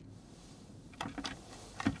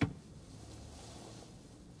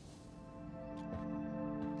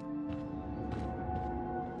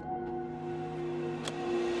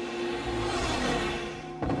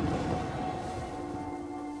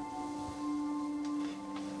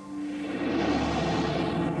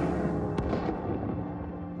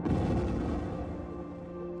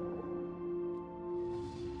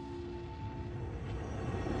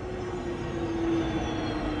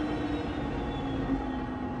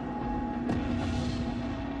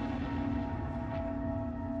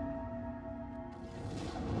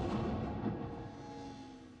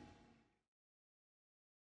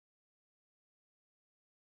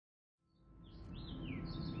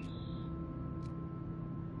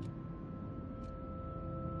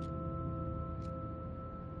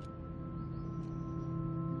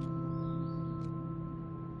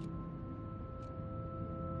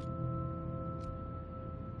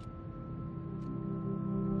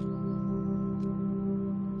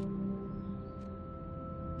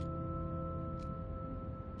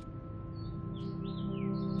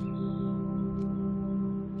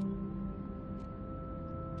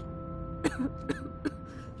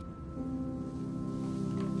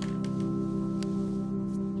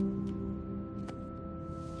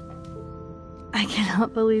 I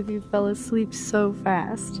cannot believe you fell asleep so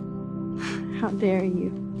fast. How dare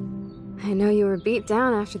you? I know you were beat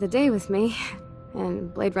down after the day with me,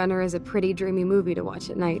 and Blade Runner is a pretty dreamy movie to watch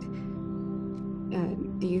at night.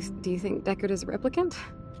 Do you think Deckard is a replicant?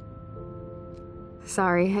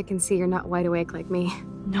 Sorry, I can see you're not wide awake like me.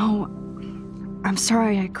 No, I'm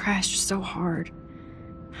sorry I crashed so hard.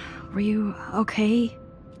 Were you okay?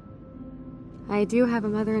 I do have a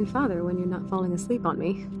mother and father when you're not falling asleep on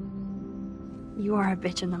me. You are a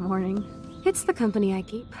bitch in the morning. It's the company I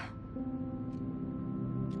keep.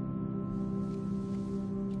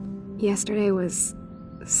 Yesterday was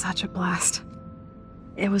such a blast.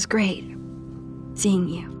 It was great seeing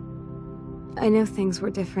you. I know things were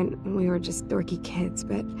different when we were just dorky kids,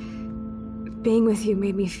 but being with you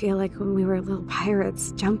made me feel like when we were little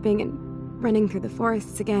pirates, jumping and running through the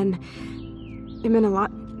forests again. It meant a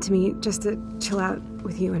lot to me just to chill out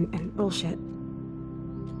with you and bullshit.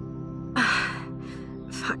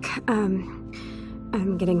 Fuck.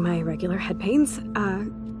 I'm getting my regular head pains.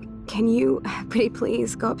 Can you, pretty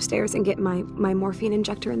please, go upstairs and get my morphine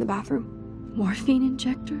injector in the bathroom? Morphine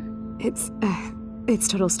injector? It's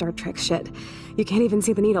total Star Trek shit. You can't even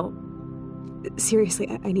see the needle. Seriously,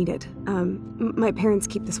 I need it. My parents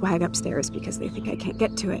keep the swag upstairs because they think I can't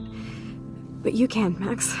get to it. But you can,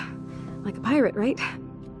 Max. Like a pirate, right?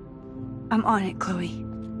 I'm on it, Chloe.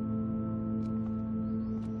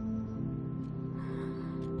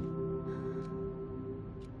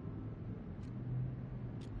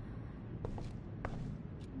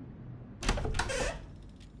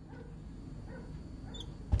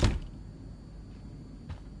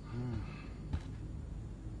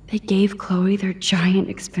 They gave Chloe their giant,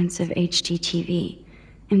 expensive HD TV,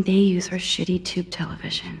 and they use her shitty tube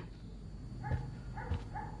television.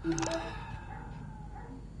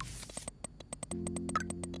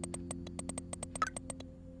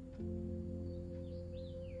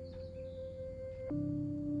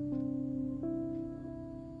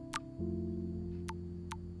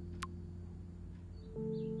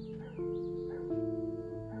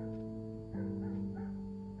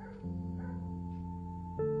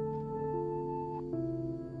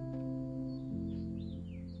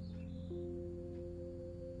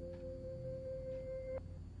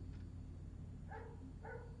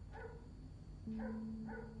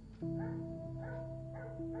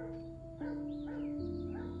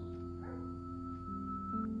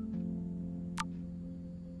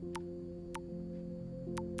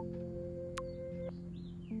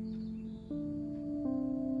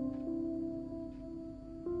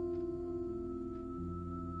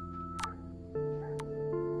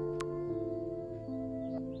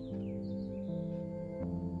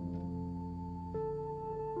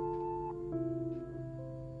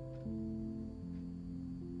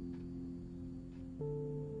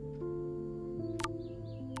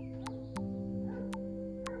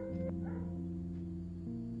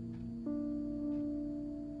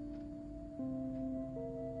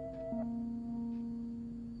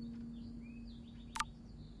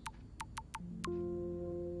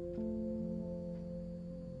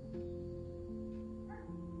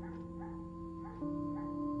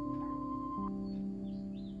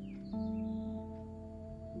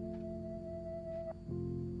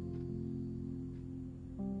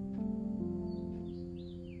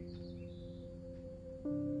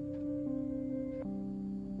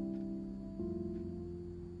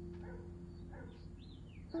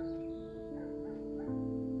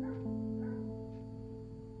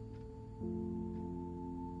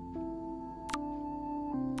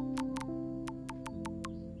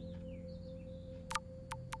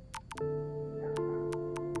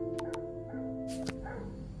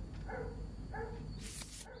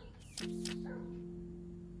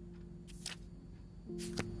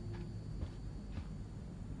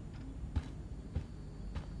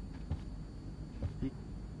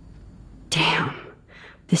 Damn.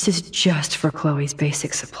 This is just for Chloe's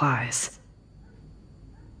basic supplies.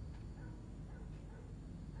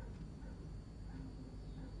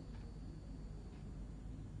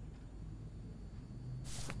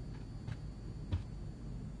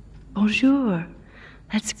 Bonjour.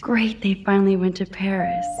 That's great they finally went to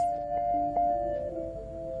Paris.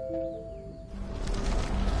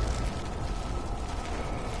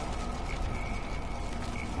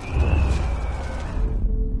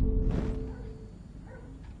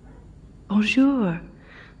 Bonjour.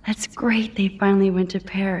 That's great they finally went to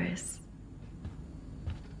Paris.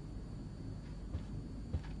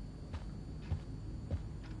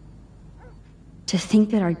 To think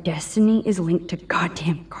that our destiny is linked to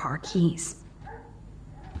goddamn car keys.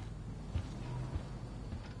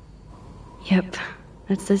 Yep,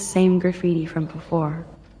 that's the same graffiti from before.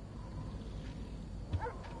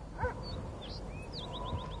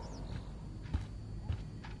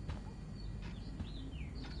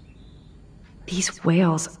 These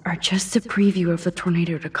whales are just a preview of the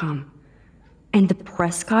tornado to come. And the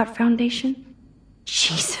Prescott Foundation?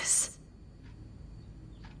 Jesus.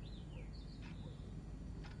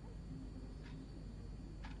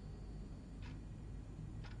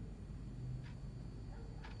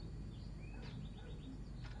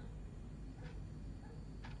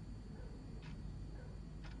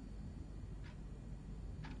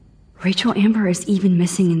 Rachel Amber is even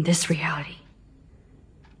missing in this reality.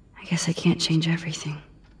 I guess I can't change everything.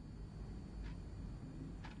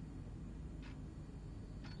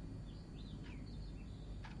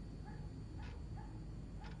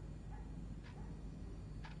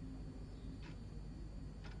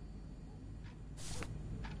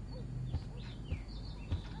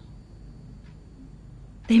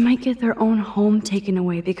 They might get their own home taken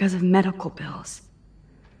away because of medical bills.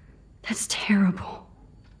 That's terrible.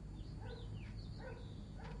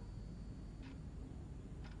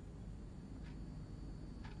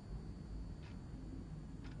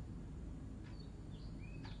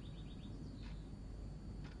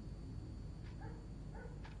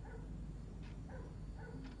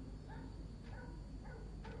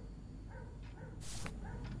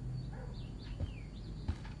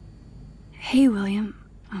 Hey, William.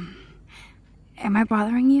 Am I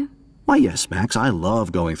bothering you? Why, yes, Max. I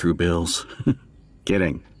love going through bills.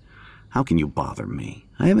 Kidding. How can you bother me?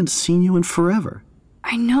 I haven't seen you in forever.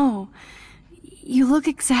 I know. You look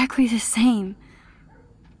exactly the same.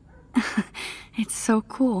 It's so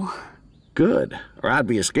cool. Good. Or I'd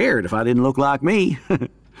be scared if I didn't look like me.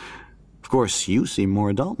 Of course, you seem more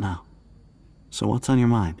adult now. So what's on your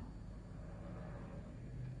mind?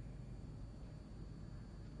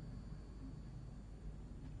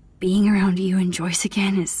 Being around you and Joyce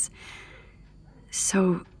again is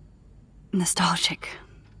so nostalgic.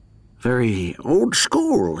 Very old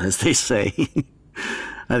school, as they say.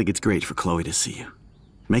 I think it's great for Chloe to see you.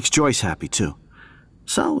 Makes Joyce happy, too.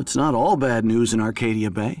 So it's not all bad news in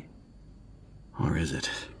Arcadia Bay. Or is it?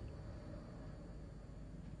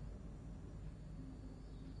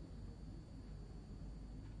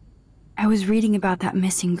 I was reading about that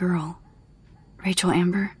missing girl, Rachel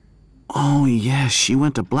Amber. Oh, yes, she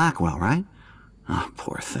went to Blackwell, right? Oh,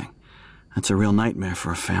 poor thing. That's a real nightmare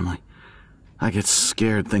for a family. I get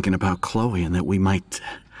scared thinking about Chloe and that we might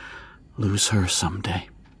lose her someday.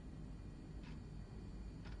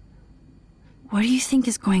 What do you think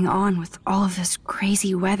is going on with all of this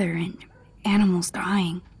crazy weather and animals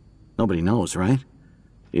dying? Nobody knows, right?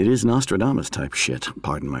 It is Nostradamus type shit,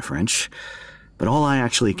 pardon my French. But all I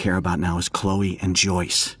actually care about now is Chloe and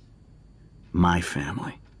Joyce. My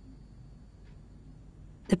family.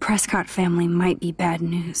 The Prescott family might be bad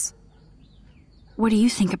news. What do you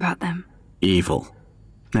think about them? Evil.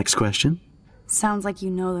 Next question? Sounds like you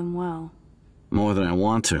know them well. More than I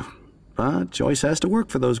want to. But Joyce has to work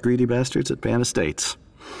for those greedy bastards at Pan Estates.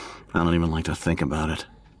 I don't even like to think about it.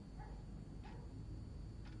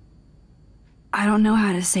 I don't know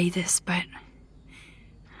how to say this, but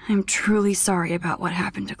I'm truly sorry about what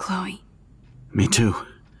happened to Chloe. Me too.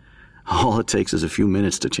 All it takes is a few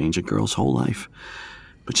minutes to change a girl's whole life.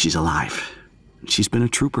 But she's alive. She's been a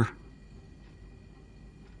trooper.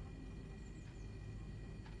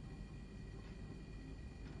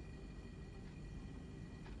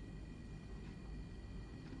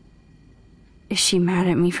 Is she mad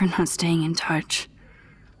at me for not staying in touch?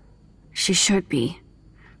 She should be.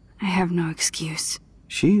 I have no excuse.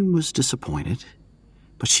 She was disappointed,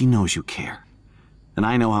 but she knows you care. And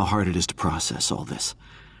I know how hard it is to process all this.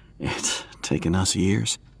 It's taken us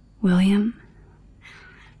years. William,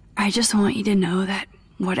 I just want you to know that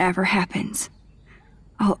whatever happens,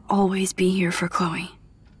 I'll always be here for Chloe.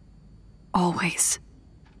 Always.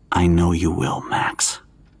 I know you will, Max.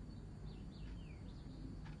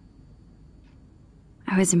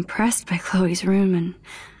 I was impressed by Chloe's room and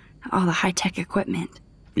all the high-tech equipment.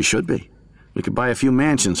 You should be. We could buy a few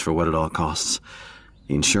mansions for what it all costs.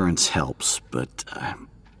 The insurance helps, but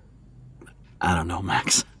I don't know,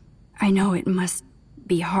 Max. I know it must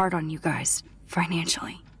be hard on you guys,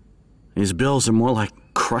 financially. These bills are more like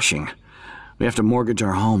crushing. We have to mortgage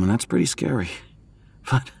our home, and that's pretty scary.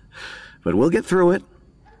 But we'll get through it.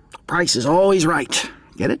 The price is always right.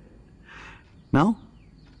 Get it? No?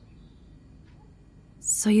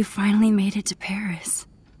 So you finally made it to Paris.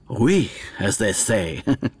 Oui, as they say.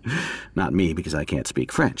 Not me, because I can't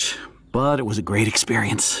speak French. But it was a great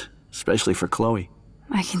experience, especially for Chloe.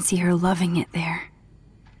 I can see her loving it there.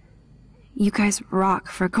 You guys rock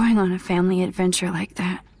for going on a family adventure like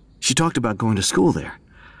that. She talked about going to school there,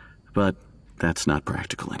 but that's not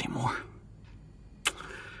practical anymore.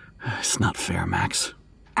 It's not fair, Max.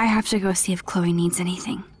 I have to go see if Chloe needs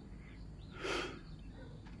anything.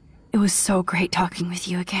 It was so great talking with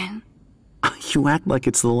you again. You act like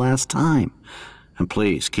it's the last time. And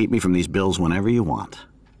please, keep me from these bills whenever you want.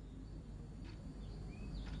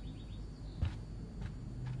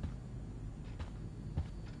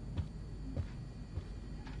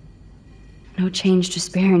 No change to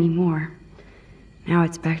spare anymore. Now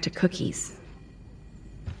it's back to cookies.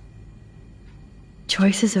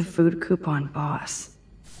 Choices of food coupon boss.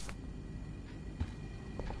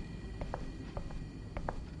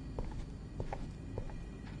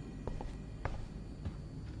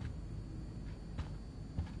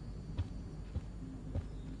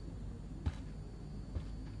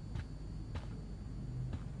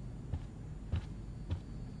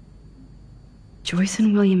 Joyce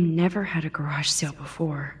and William never had a garage sale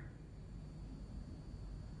before.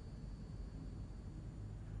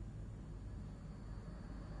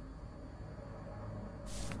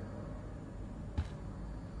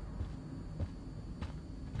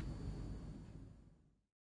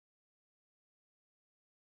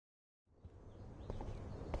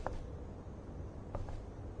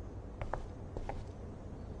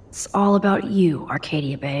 It's all about you,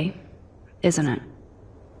 Arcadia Bay, isn't it?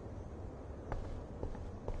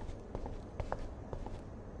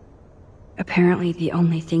 Apparently, the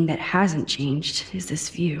only thing that hasn't changed is this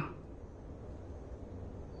view.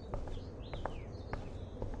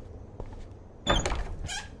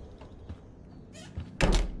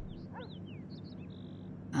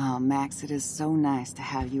 Oh, Max, it is so nice to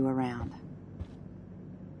have you around.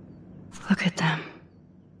 Look at them.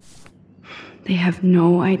 They have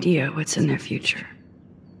no idea what's in their future.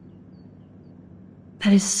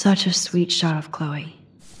 That is such a sweet shot of Chloe.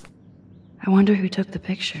 I wonder who took the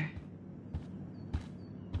picture.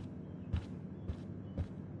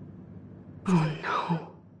 Oh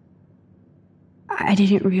no. I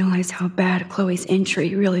didn't realize how bad Chloe's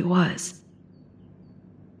injury really was.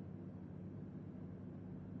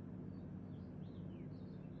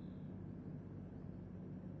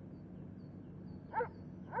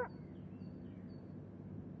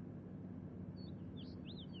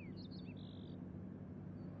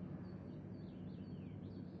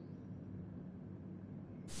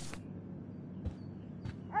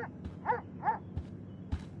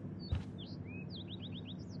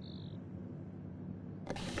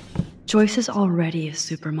 Joyce is already a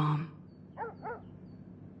supermom.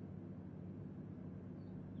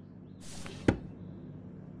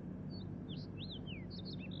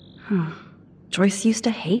 Joyce used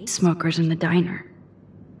to hate smokers in the diner.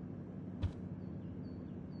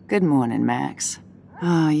 Good morning, Max.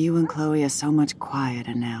 Oh, you and Chloe are so much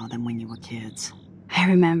quieter now than when you were kids. I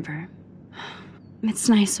remember. It's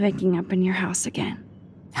nice waking up in your house again.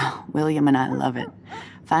 Oh, William and I love it.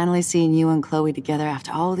 Finally seeing you and Chloe together after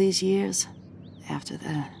all these years. After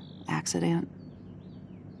the accident.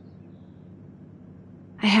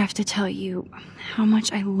 I have to tell you how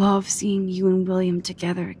much I love seeing you and William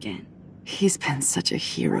together again. He's been such a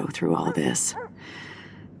hero through all this.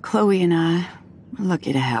 Chloe and I are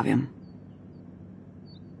lucky to have him.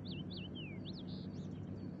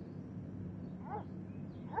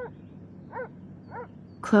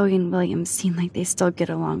 Chloe and William seem like they still get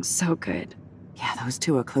along so good. Yeah, those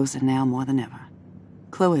two are closer now more than ever.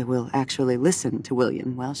 Chloe will actually listen to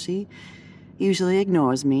William, while she usually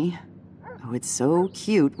ignores me. Oh, it's so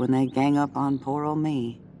cute when they gang up on poor old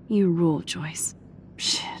me. You rule, Joyce.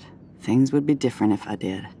 Shit, things would be different if I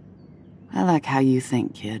did. I like how you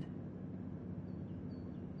think, kid.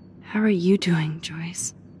 How are you doing,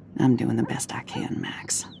 Joyce? I'm doing the best I can,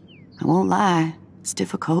 Max. I won't lie, it's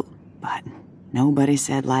difficult, but nobody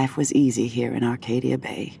said life was easy here in Arcadia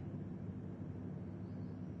Bay.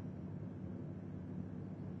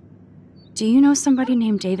 Do you know somebody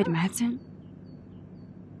named David Madsen?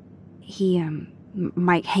 He,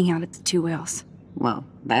 might hang out at the Two Whales. Well,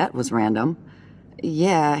 that was random.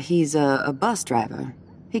 Yeah, he's a bus driver.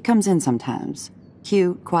 He comes in sometimes.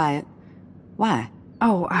 Cute, quiet. Why?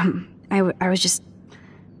 Oh, I was just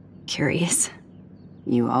curious.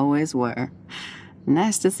 You always were.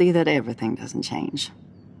 Nice to see that everything doesn't change.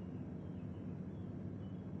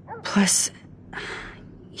 Plus,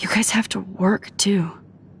 you guys have to work, too.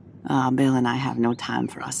 Bill and I have no time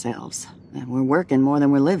for ourselves. We're working more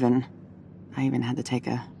than we're living. I even had to take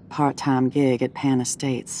a part-time gig at Pan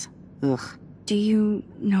Estates. Ugh. Do you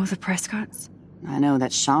know the Prescotts? I know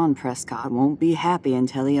that Sean Prescott won't be happy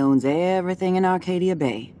until he owns everything in Arcadia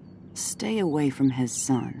Bay. Stay away from his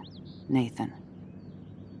son, Nathan.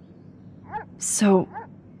 So,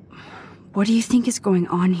 what do you think is going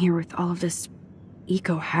on here with all of this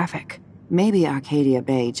eco-havoc? Maybe Arcadia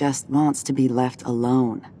Bay just wants to be left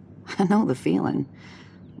alone. I know the feeling.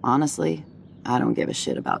 Honestly, I don't give a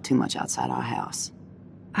shit about too much outside our house.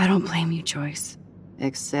 I don't blame you, Joyce.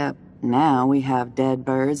 Except now we have dead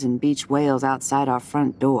birds and beach whales outside our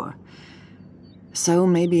front door. So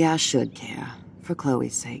maybe I should care, for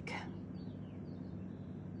Chloe's sake.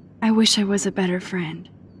 I wish I was a better friend.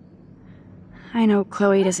 I know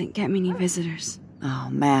Chloe doesn't get many visitors. Oh,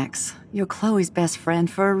 Max, you're Chloe's best friend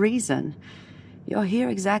for a reason. You're here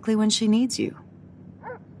exactly when she needs you.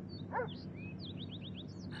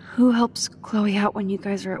 Who helps Chloe out when you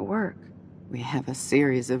guys are at work? We have a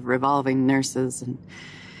series of revolving nurses and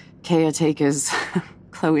caretakers.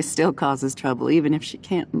 Chloe still causes trouble, even if she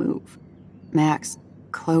can't move. Max,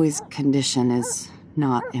 Chloe's condition is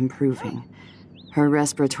not improving. Her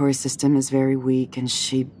respiratory system is very weak, and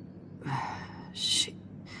she...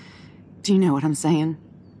 Do you know what I'm saying?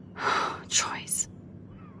 Joyce.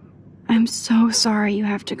 I'm so sorry you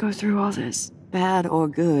have to go through all this. Bad or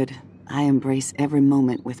good, I embrace every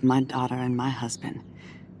moment with my daughter and my husband.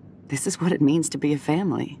 This is what it means to be a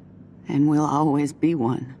family, and we'll always be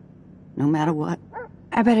one, no matter what.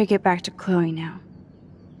 I better get back to Chloe now.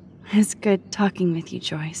 It's good talking with you,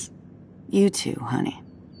 Joyce. You too, honey.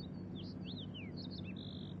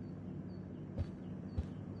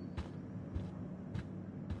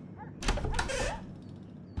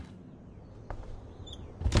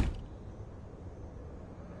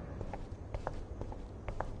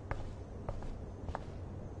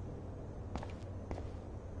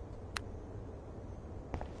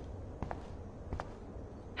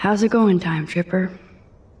 How's it going, Time Tripper?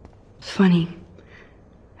 It's funny.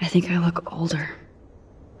 I think I look older.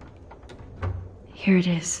 Here it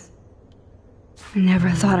is. I never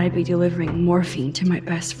thought I'd be delivering morphine to my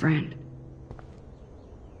best friend.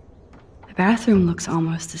 The bathroom looks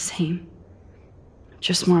almost the same.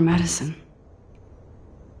 Just more medicine.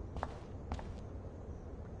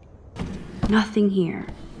 Nothing here.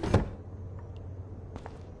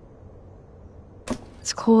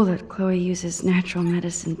 It's cool that Chloe uses natural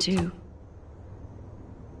medicine too.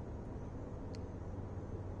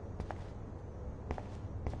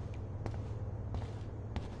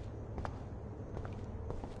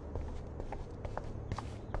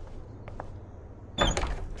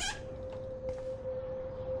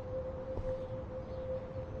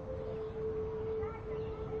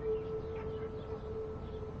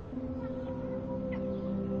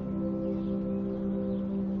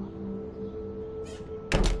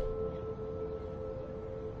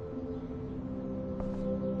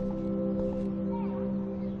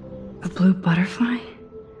 A blue butterfly?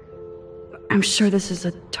 I'm sure this is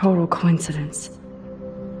a total coincidence.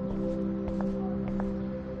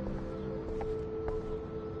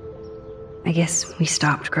 I guess we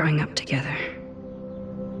stopped growing up together.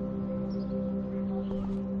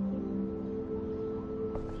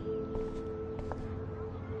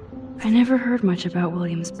 I never heard much about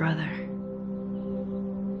William's brother.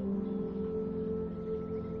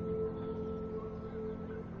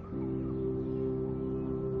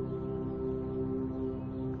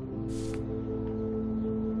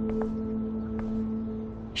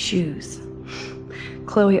 Shoes.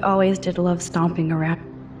 Chloe always did love stomping around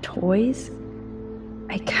toys.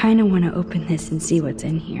 I kinda want to open this and see what's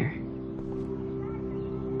in here.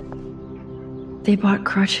 They bought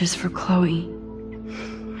crutches for Chloe,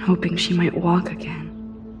 hoping she might walk again.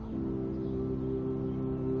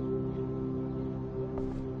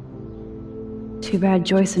 Too bad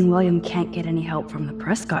Joyce and William can't get any help from the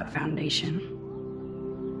Prescott Foundation.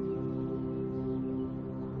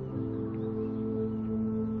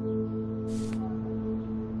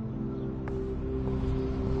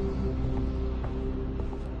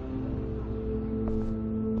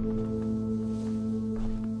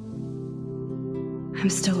 I'm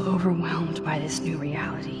still overwhelmed by this new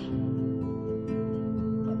reality.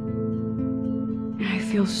 And I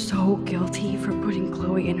feel so guilty for putting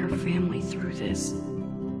Chloe and her family through this.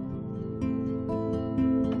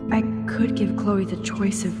 I could give Chloe the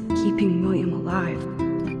choice of keeping William alive,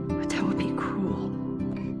 but that would be cruel.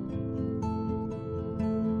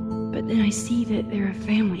 But then I see that they're a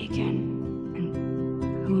family again, and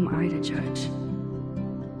who am I to judge?